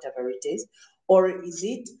quota or whatever it is? Or is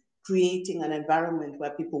it creating an environment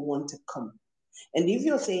where people want to come? And if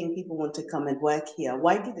you're saying people want to come and work here,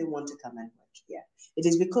 why do they want to come and work here? It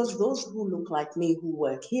is because those who look like me who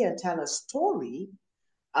work here tell a story,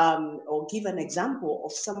 or give an example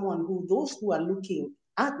of someone who those who are looking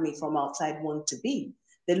at me from outside want to be.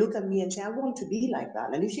 They look at me and say, I want to be like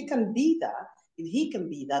that. And if she can be that, if he can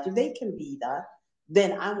be that, if they can be that,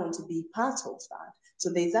 then I want to be part of that.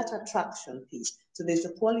 So there's that attraction piece. So there's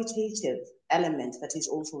the qualitative element that is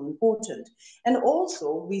also important. And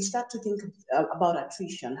also we start to think about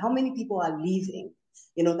attrition. How many people are leaving?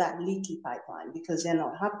 That leaky pipeline because they're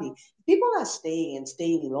not happy. People are staying and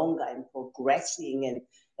staying longer and progressing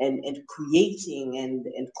and creating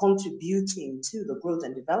and contributing to the growth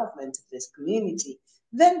and development of this community,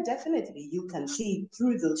 then definitely you can see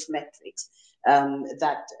through those metrics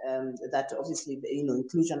that obviously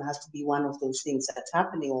inclusion has to be one of those things that's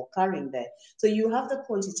happening or occurring there. So you have the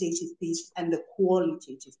quantitative piece and the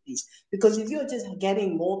qualitative piece, because if you're just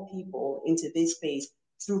getting more people into this space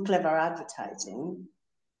through clever advertising,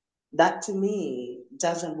 that to me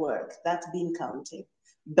doesn't work. That's bean counting.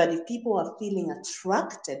 But if people are feeling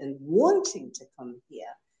attracted and wanting to come here,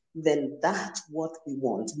 then that's what we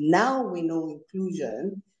want. Now we know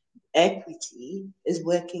inclusion, equity is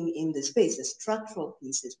working in the space. The structural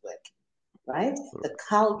piece is working, right? The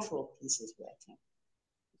cultural piece is working.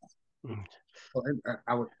 Well, and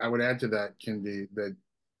I would add to that, Kendi, that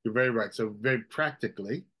you're very right. So very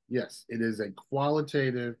practically, yes, it is a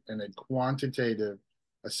qualitative and a quantitative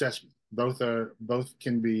assessment. Both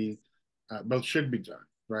should be done,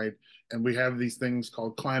 right? And we have these things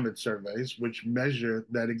called climate surveys, which measure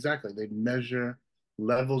that exactly. They measure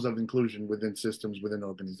levels of inclusion within systems, within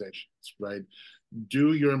organizations, right?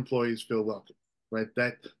 Do your employees feel welcome, right?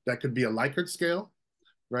 That could be a Likert scale,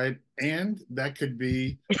 right? And that could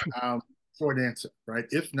be short answer, right?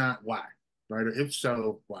 If not, why, right? Or if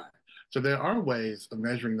so, why? So there are ways of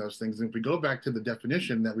measuring those things. And if we go back to the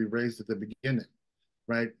definition that we raised at the beginning,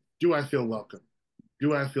 right? Do I feel welcome?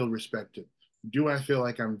 Do I feel respected? Do I feel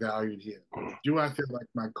like I'm valued here? Do I feel like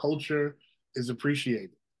my culture is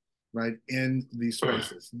appreciated, right? In these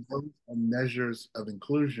spaces. Those are measures of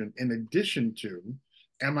inclusion in addition to,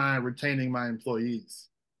 am I retaining my employees,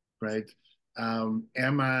 right? Are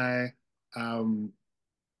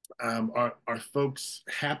folks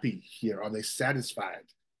happy here? Are they satisfied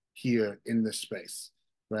here in this space,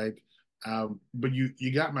 right? But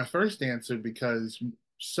you got my first answer, because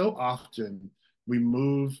so often we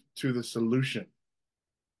move to the solution,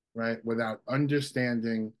 right, without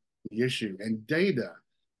understanding the issue. And data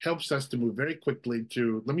helps us to move very quickly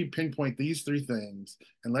to, let me pinpoint these three things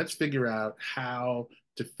and let's figure out how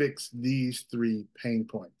to fix these three pain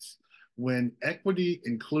points. When equity,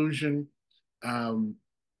 inclusion,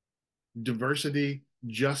 diversity,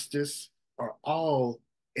 justice are all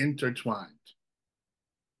intertwined,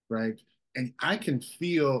 right? And I can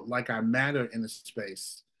feel like I matter in a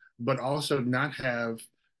space, but also not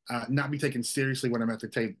be taken seriously when I'm at the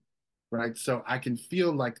table, right? So I can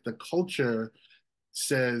feel like the culture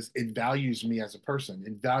says it values me as a person,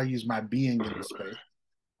 it values my being in the space,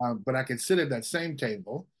 but I can sit at that same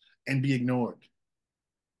table and be ignored,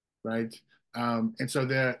 right? And so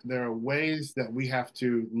there are ways that we have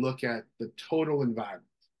to look at the total environment,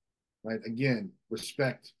 right? Again,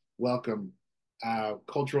 respect, welcome,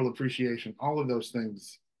 cultural appreciation, all of those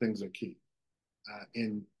things are key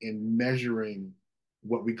in measuring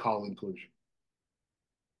what we call inclusion.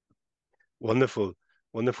 Wonderful,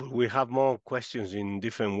 wonderful. We have more questions in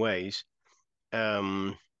different ways.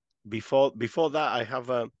 Before that, I have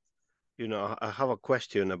a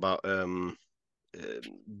question about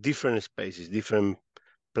different spaces, different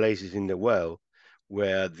places in the world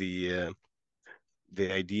where the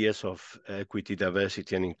ideas of equity,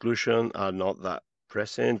 diversity, and inclusion are not that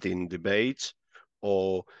present in debates,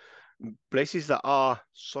 or places that are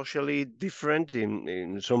socially different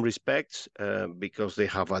in some respects because they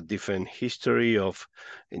have a different history of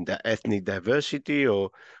in the ethnic diversity, or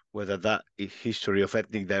whether that history of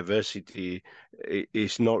ethnic diversity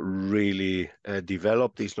is not really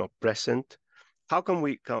developed, is not present. How can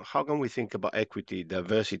we think about equity,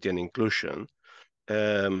 diversity, and inclusion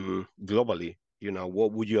globally?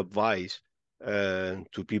 What would you advise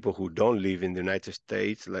to people who don't live in the United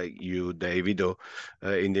States, like you, David, or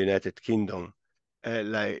in the United Kingdom,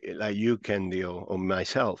 like you, Kendi, or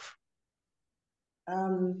myself?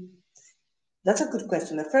 That's a good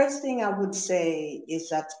question. The first thing I would say is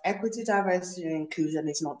that equity, diversity, and inclusion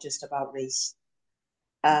is not just about race.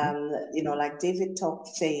 Like David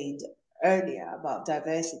said earlier about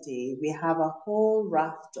diversity, we have a whole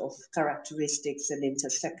raft of characteristics and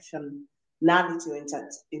intersectionality or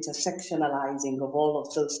intersectionalizing of all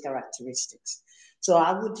of those characteristics. So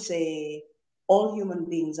I would say all human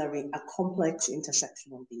beings are complex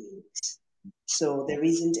intersectional beings. So there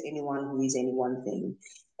isn't anyone who is any one thing.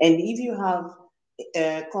 And if you have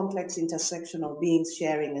complex intersectional beings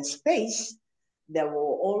sharing a space, there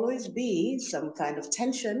will always be some kind of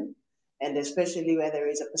tension, and especially where there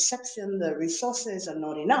is a perception the resources are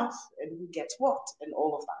not enough and who gets what and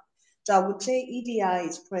all of that. So I would say EDI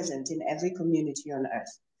is present in every community on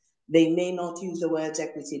earth. They may not use the words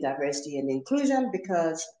equity, diversity, and inclusion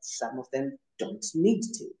because some of them don't need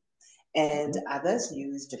to. And others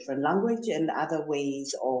use different language and other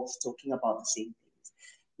ways of talking about the same things.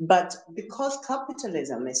 But because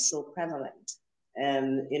capitalism is so prevalent,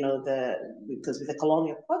 because with the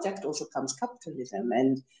colonial project also comes capitalism,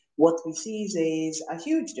 and what we see is a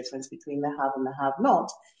huge difference between the have and the have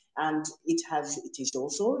not. And it is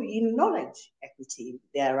also in knowledge equity.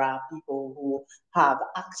 There are people who have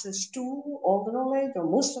access to all the knowledge or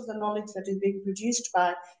most of the knowledge that is being produced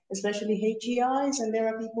by especially HEIs, and there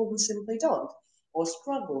are people who simply don't or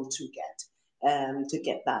struggle to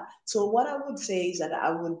get that. So what I would say is that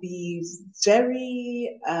I would be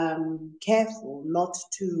very careful not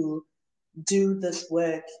to do this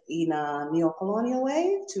work in a neo-colonial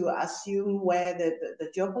way, to assume where the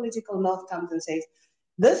geopolitical north comes and says,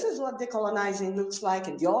 this is what decolonizing looks like,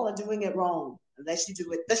 and y'all are doing it wrong unless you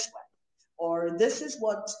do it this way. Or this is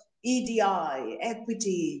what EDI,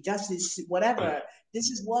 equity, justice, whatever,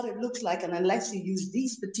 this is what it looks like, and unless you use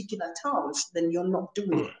these particular terms, then you're not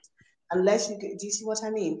doing it. Unless do you see what I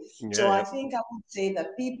mean? Yeah, so I think I would say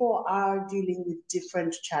that people are dealing with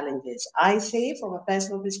different challenges. I say from a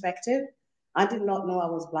personal perspective, I did not know I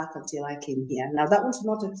was Black until I came here. Now, that was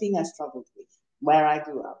not a thing I struggled with where I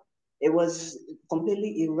grew up. It was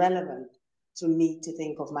completely irrelevant to me to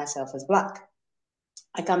think of myself as Black.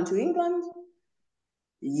 I come to England,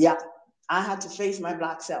 yeah, I had to face my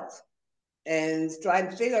Black self and try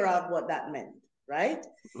and figure out what that meant, right?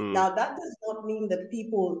 Now, that does not mean that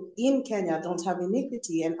people in Kenya don't have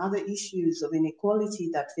inequity and other issues of inequality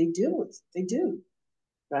that they deal with. They do,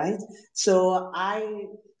 right? So I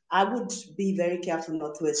would be very careful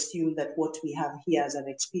not to assume that what we have here as an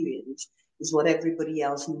experience is what everybody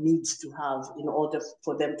else needs to have in order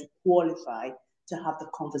for them to qualify to have the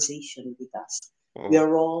conversation with us. We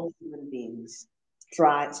are all human beings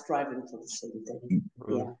striving for the same thing.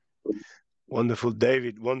 Yeah. Wonderful,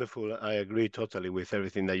 David. Wonderful. I agree totally with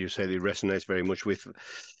everything that you said. It resonates very much with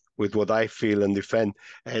what I feel and defend.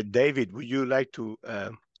 David, would you like to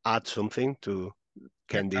add something to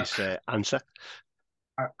Kendi's answer?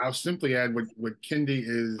 I'll simply add what Kendi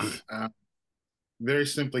is very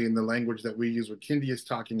simply in the language that we use. What Kendi is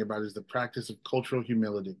talking about is the practice of cultural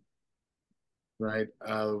humility, right?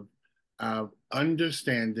 Of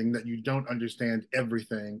understanding that you don't understand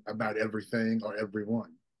everything about everything or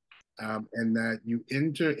everyone. And that you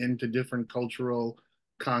enter into different cultural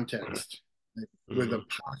contexts with a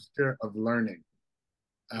posture of learning,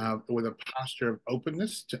 with a posture of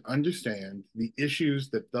openness to understand the issues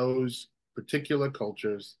that those particular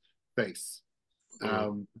cultures face.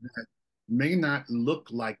 That may not look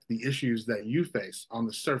like the issues that you face on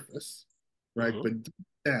the surface, right? But deep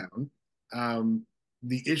down,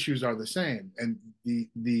 the issues are the same. And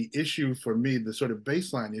the issue for me, the sort of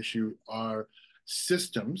baseline issue, are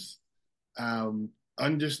systems,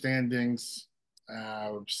 understandings,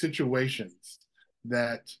 situations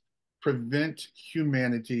that prevent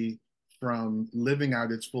humanity from living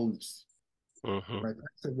out its fullness. Right?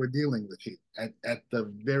 That's what we're dealing with here at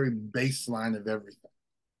the very baseline of everything.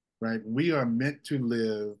 Right? We are meant to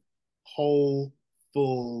live whole,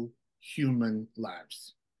 full human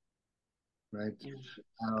lives. Right?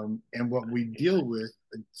 And what we deal with,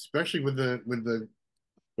 especially with the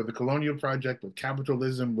colonial project, with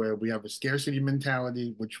capitalism, where we have a scarcity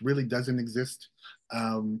mentality, which really doesn't exist.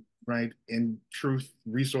 Right? In truth,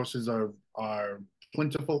 resources are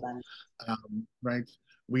plentiful. Right?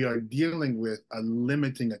 We are dealing with a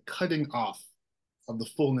limiting, a cutting off of the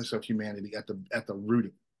fullness of humanity at the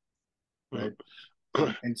root, right?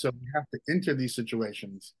 And so we have to enter these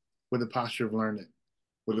situations with a posture of learning,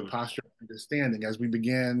 with a posture of understanding, as we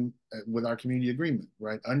began with our community agreement,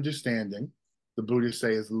 right? Understanding, the Buddhists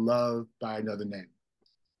say, is love by another name,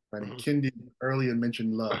 right? And Kendi earlier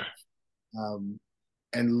mentioned love,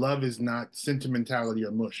 and love is not sentimentality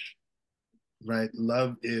or mush, right?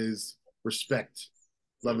 Love is respect.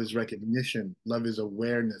 Love is recognition. Love is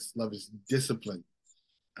awareness. Love is discipline.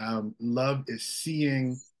 Love is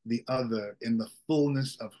seeing the other in the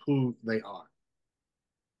fullness of who they are,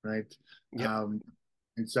 right? Yep.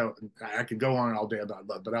 And so I could go on all day about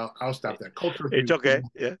love, but I'll stop that. Culture. It's okay.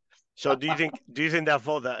 Yeah. So do you think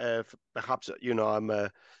therefore that perhaps I'm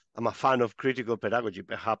a fan of critical pedagogy.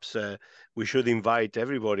 Perhaps we should invite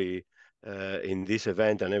everybody in this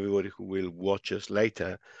event and everybody who will watch us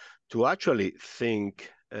later to actually think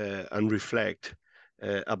and reflect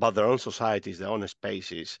about their own societies, their own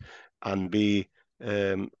spaces, and be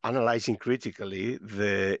analyzing critically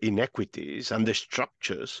the inequities and the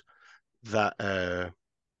structures that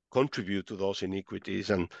contribute to those inequities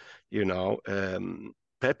and,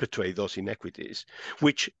 perpetuate those inequities,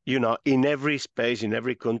 which, in every space, in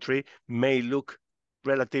every country may look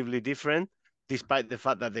relatively different, despite the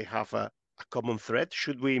fact that they have a common thread.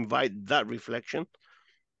 Should we invite that reflection?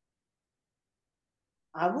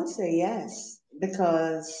 I would say yes,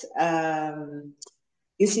 because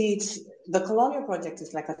you see, the colonial project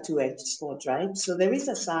is like a two-edged sword, right? So there is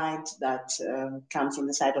a side that comes from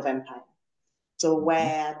the side of empire. So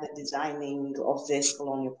where the designing of this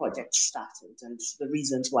colonial project started and the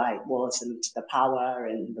reasons why it was and the power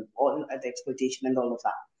and the exploitation and all of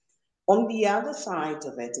that. On the other side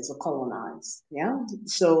of it is a colonized, yeah?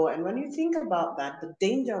 So, and when you think about that, the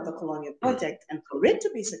danger of the colonial project, and for it to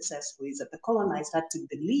be successful, is that the colonized had to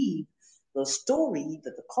believe the story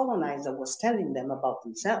that the colonizer was telling them about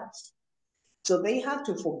themselves. So they had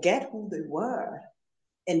to forget who they were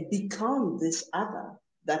and become this other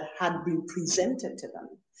that had been presented to them.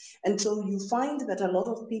 And so you find that a lot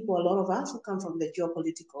of people, a lot of us who come from the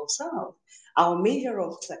geopolitical south, our measure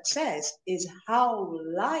of success is how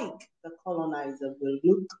like the colonizer will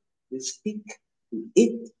look, we speak, we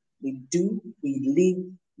eat, we do, we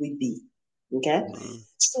live, we be. Okay?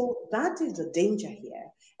 So that is the danger here.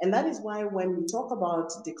 And that is why when we talk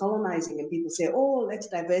about decolonizing and people say, oh, let's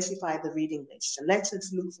diversify the reading list and let's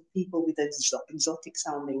look for people with an exotic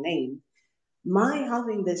sounding name. My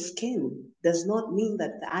having the skin does not mean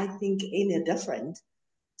that I think any different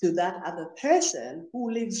to that other person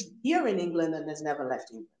who lives here in England and has never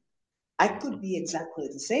left England. I could be exactly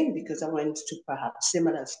the same because I went to perhaps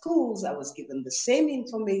similar schools. I was given the same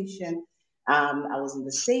information. I was in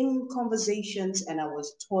the same conversations and I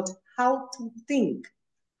was taught how to think,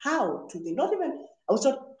 not even, I was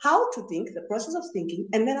taught how to think, the process of thinking,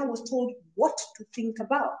 and then I was told what to think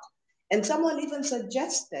about. And someone even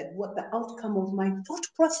suggested what the outcome of my thought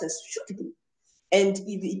process should be. And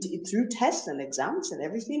through tests and exams and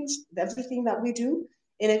everything that we do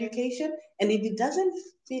in education, and if it doesn't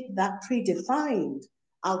fit that predefined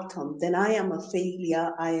outcome, then I am a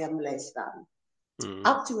failure, I am less than,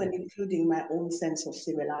 up to and including my own sense of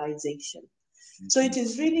civilization. So it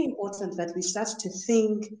is really important that we start to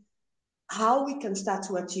think how we can start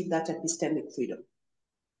to achieve that epistemic freedom,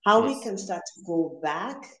 how we can start to go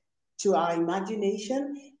back to our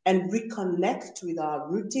imagination and reconnect with our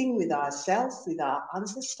rooting, with ourselves, with our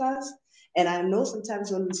ancestors. And I know sometimes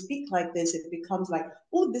when we speak like this, it becomes like,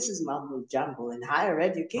 oh, this is mumbo jumbo in higher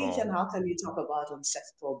education. How can you talk about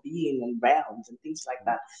ancestral being and realms and things like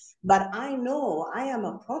that? But I know I am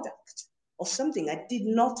a product of something. I did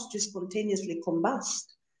not just spontaneously combust.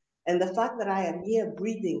 And the fact that I am here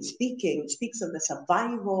breathing, speaking, speaks of the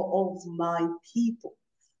survival of my people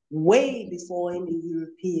way before any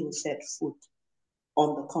European set foot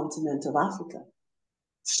on the continent of Africa.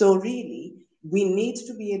 So really, We need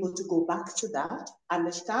to be able to go back to that,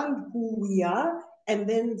 understand who we are, and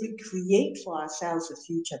then recreate for ourselves a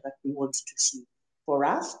future that we want to see for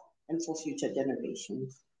us and for future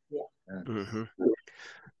generations. Yeah. Mm-hmm.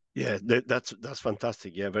 Yeah, that's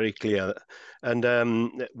fantastic. Yeah, very clear. And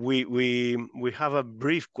we have a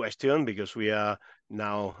brief question because we are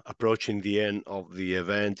now approaching the end of the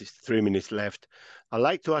event. It's 3 minutes left. I'd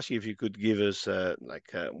like to ask you if you could give us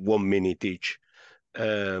like 1 minute each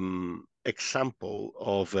example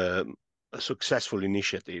of a successful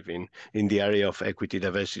initiative in the area of equity,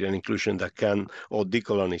 diversity, and inclusion that can, or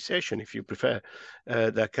decolonization, if you prefer,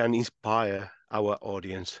 that can inspire our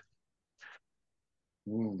audience.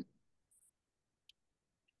 An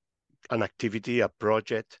activity, a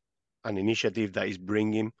project, an initiative that is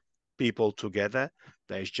bringing people together,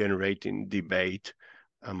 that is generating debate,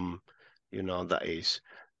 that is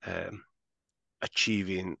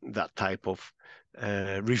achieving that type of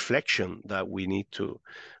reflection that we need to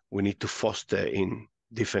foster in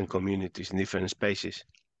different communities, in different spaces.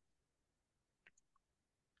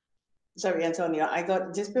 Sorry, Antonio, I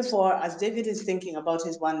got just before, as David is thinking about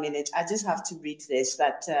his 1 minute, I just have to read this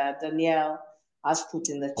that Danielle has put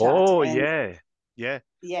in the chat. Oh, yeah.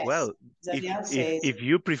 Yes. Well, Danielle says, if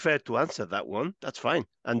you prefer to answer that one, that's fine.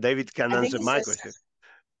 And David can answer my question.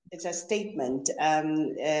 It's a statement,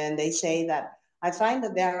 and they say that I find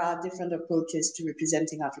that there are different approaches to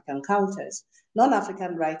representing African cultures.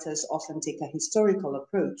 Non-African writers often take a historical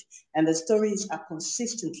approach, and the stories are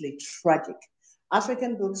consistently tragic.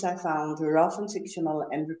 African books I found were often fictional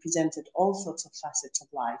and represented all sorts of facets of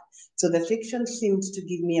life. So the fiction seemed to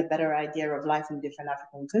give me a better idea of life in different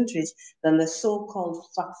African countries than the so-called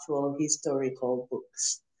factual historical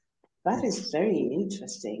books. That is very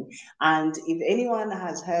interesting. And if anyone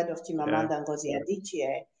has heard of Chimamanda Ngozi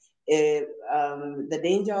Adichie, The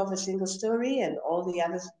Danger of a Single Story and all the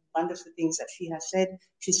other wonderful things that she has said,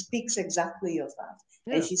 she speaks exactly of that.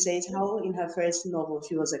 Yeah. And she says how in her first novel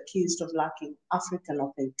she was accused of lacking African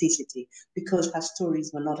authenticity because her stories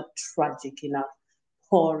were not tragic enough,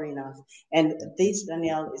 poor enough. And this,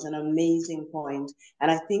 Danielle, is an amazing point. And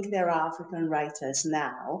I think there are African writers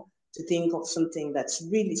now to think of something that's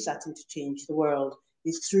really starting to change the world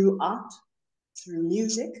is through art, through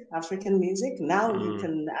music, African music. Now you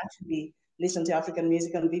can actually listen to African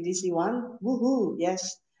music on BBC One. Woohoo,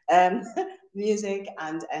 yes. Music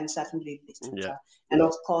and certainly literature. Yeah. And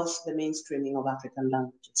of course, the mainstreaming of African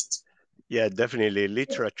languages. Yeah, definitely.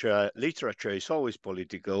 Literature is always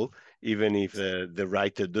political, even if the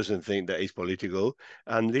writer doesn't think that it's political.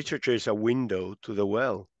 And literature is a window to the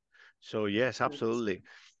world. So yes, absolutely.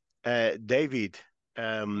 David,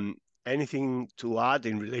 anything to add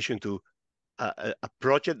in relation to a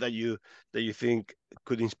project that you think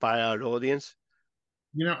could inspire our audience?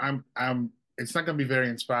 I'm it's not going to be very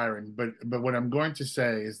inspiring, but what I'm going to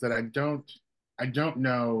say is that I don't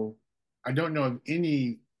know of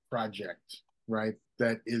any project, right,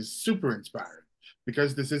 that is super inspiring,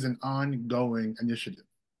 because this is an ongoing initiative,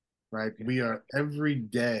 right? We are every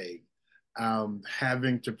day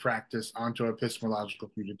having to practice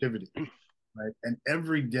onto-epistemological fugitivity, right? And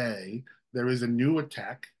every day there is a new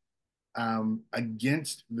attack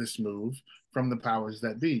against this move from the powers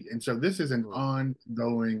that be. And so this is an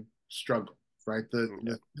ongoing struggle, right?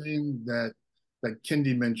 The thing that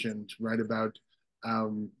Kendi mentioned, right, about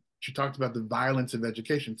she talked about the violence of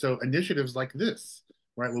education. So initiatives like this,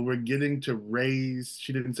 right, where we're getting to raise,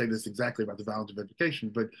 she didn't say this exactly about the violence of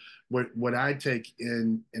education, but what I take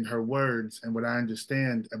in her words and what I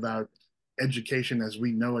understand about education as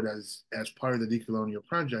we know it as part of the decolonial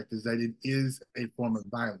project is that it is a form of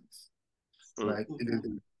violence, right? It is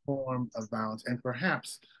a form of violence, and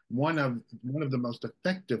perhaps one of the most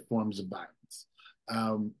effective forms of violence,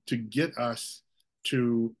 to get us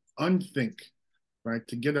to unthink, right?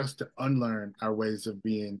 To get us to unlearn our ways of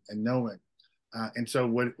being and knowing. And so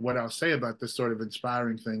what I'll say about this sort of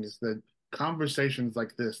inspiring thing is that conversations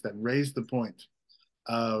like this that raise the point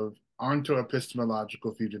of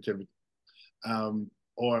onto-epistemological fugitivity,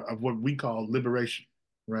 or of what we call liberation,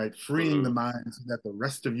 right? Freeing the mind so that the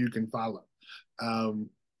rest of you can follow,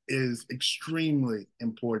 is extremely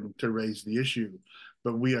important to raise the issue.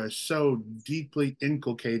 But we are so deeply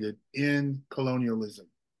inculcated in colonialism,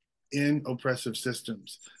 in oppressive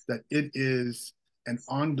systems, that it is an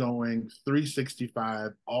ongoing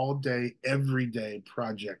 365, all day, every day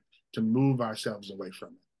project to move ourselves away from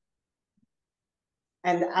it.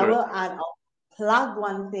 And I will add, I'll plug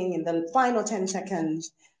one thing in the final 10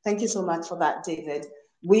 seconds. Thank you so much for that, David.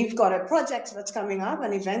 We've got a project that's coming up,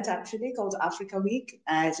 an event actually called Africa Week.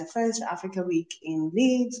 It's the first Africa Week in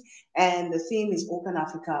Leeds, and the theme is Open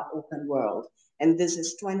Africa, Open World. And this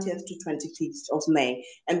is 20th to 25th of May.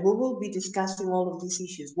 And we will be discussing all of these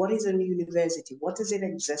issues. What is a university? What does it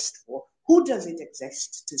exist for? Who does it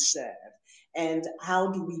exist to serve? And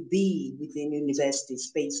how do we be within university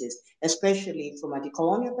spaces, especially from a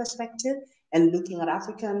decolonial perspective and looking at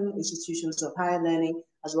African institutions of higher learning,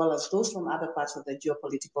 as well as those from other parts of the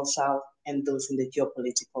geopolitical south and those in the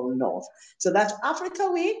geopolitical north. So that's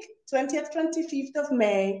Africa Week, 20th, 25th of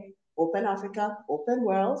May, Open Africa, Open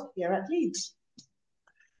World here at Leeds.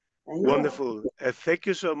 Wonderful. Thank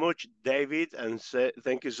you so much, David, and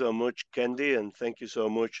thank you so much, Kendi, and thank you so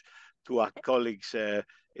much to our colleagues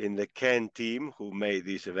in the Ken team who made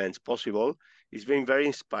these events possible. It's been very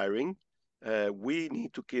inspiring. We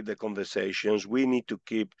need to keep the conversations. We need to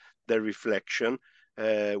keep the reflection.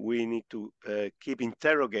 We need to keep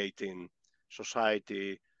interrogating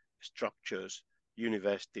society, structures,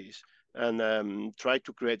 universities, and try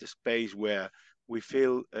to create a space where we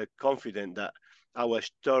feel confident that our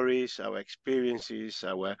stories, our experiences,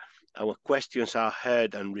 our questions are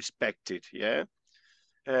heard and respected. Yeah.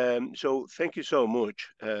 So thank you so much.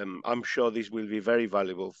 I'm sure this will be very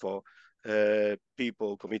valuable for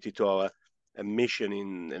people committed to our mission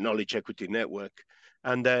in the Knowledge Equity Network.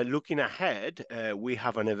 And looking ahead, we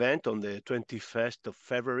have an event on the 21st of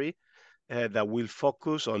February that will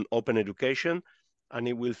focus on open education, and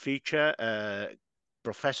it will feature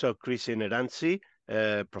Professor Chris Ineranzi,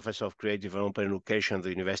 Professor of Creative and Open Education at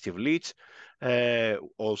the University of Leeds,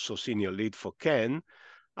 also Senior Lead for Ken,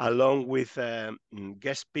 along with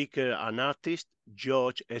guest speaker and artist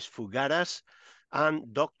George Esfugaras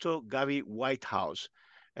and Dr. Gabby Whitehouse,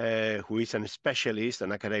 who is an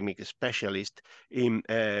academic specialist in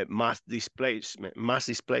mass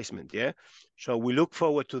displacement. Yeah, so we look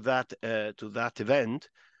forward to that event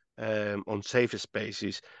on safe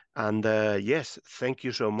spaces. And yes, thank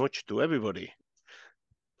you so much to everybody.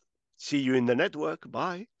 See you in the network.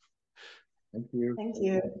 Bye. Thank you. Thank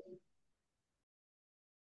you.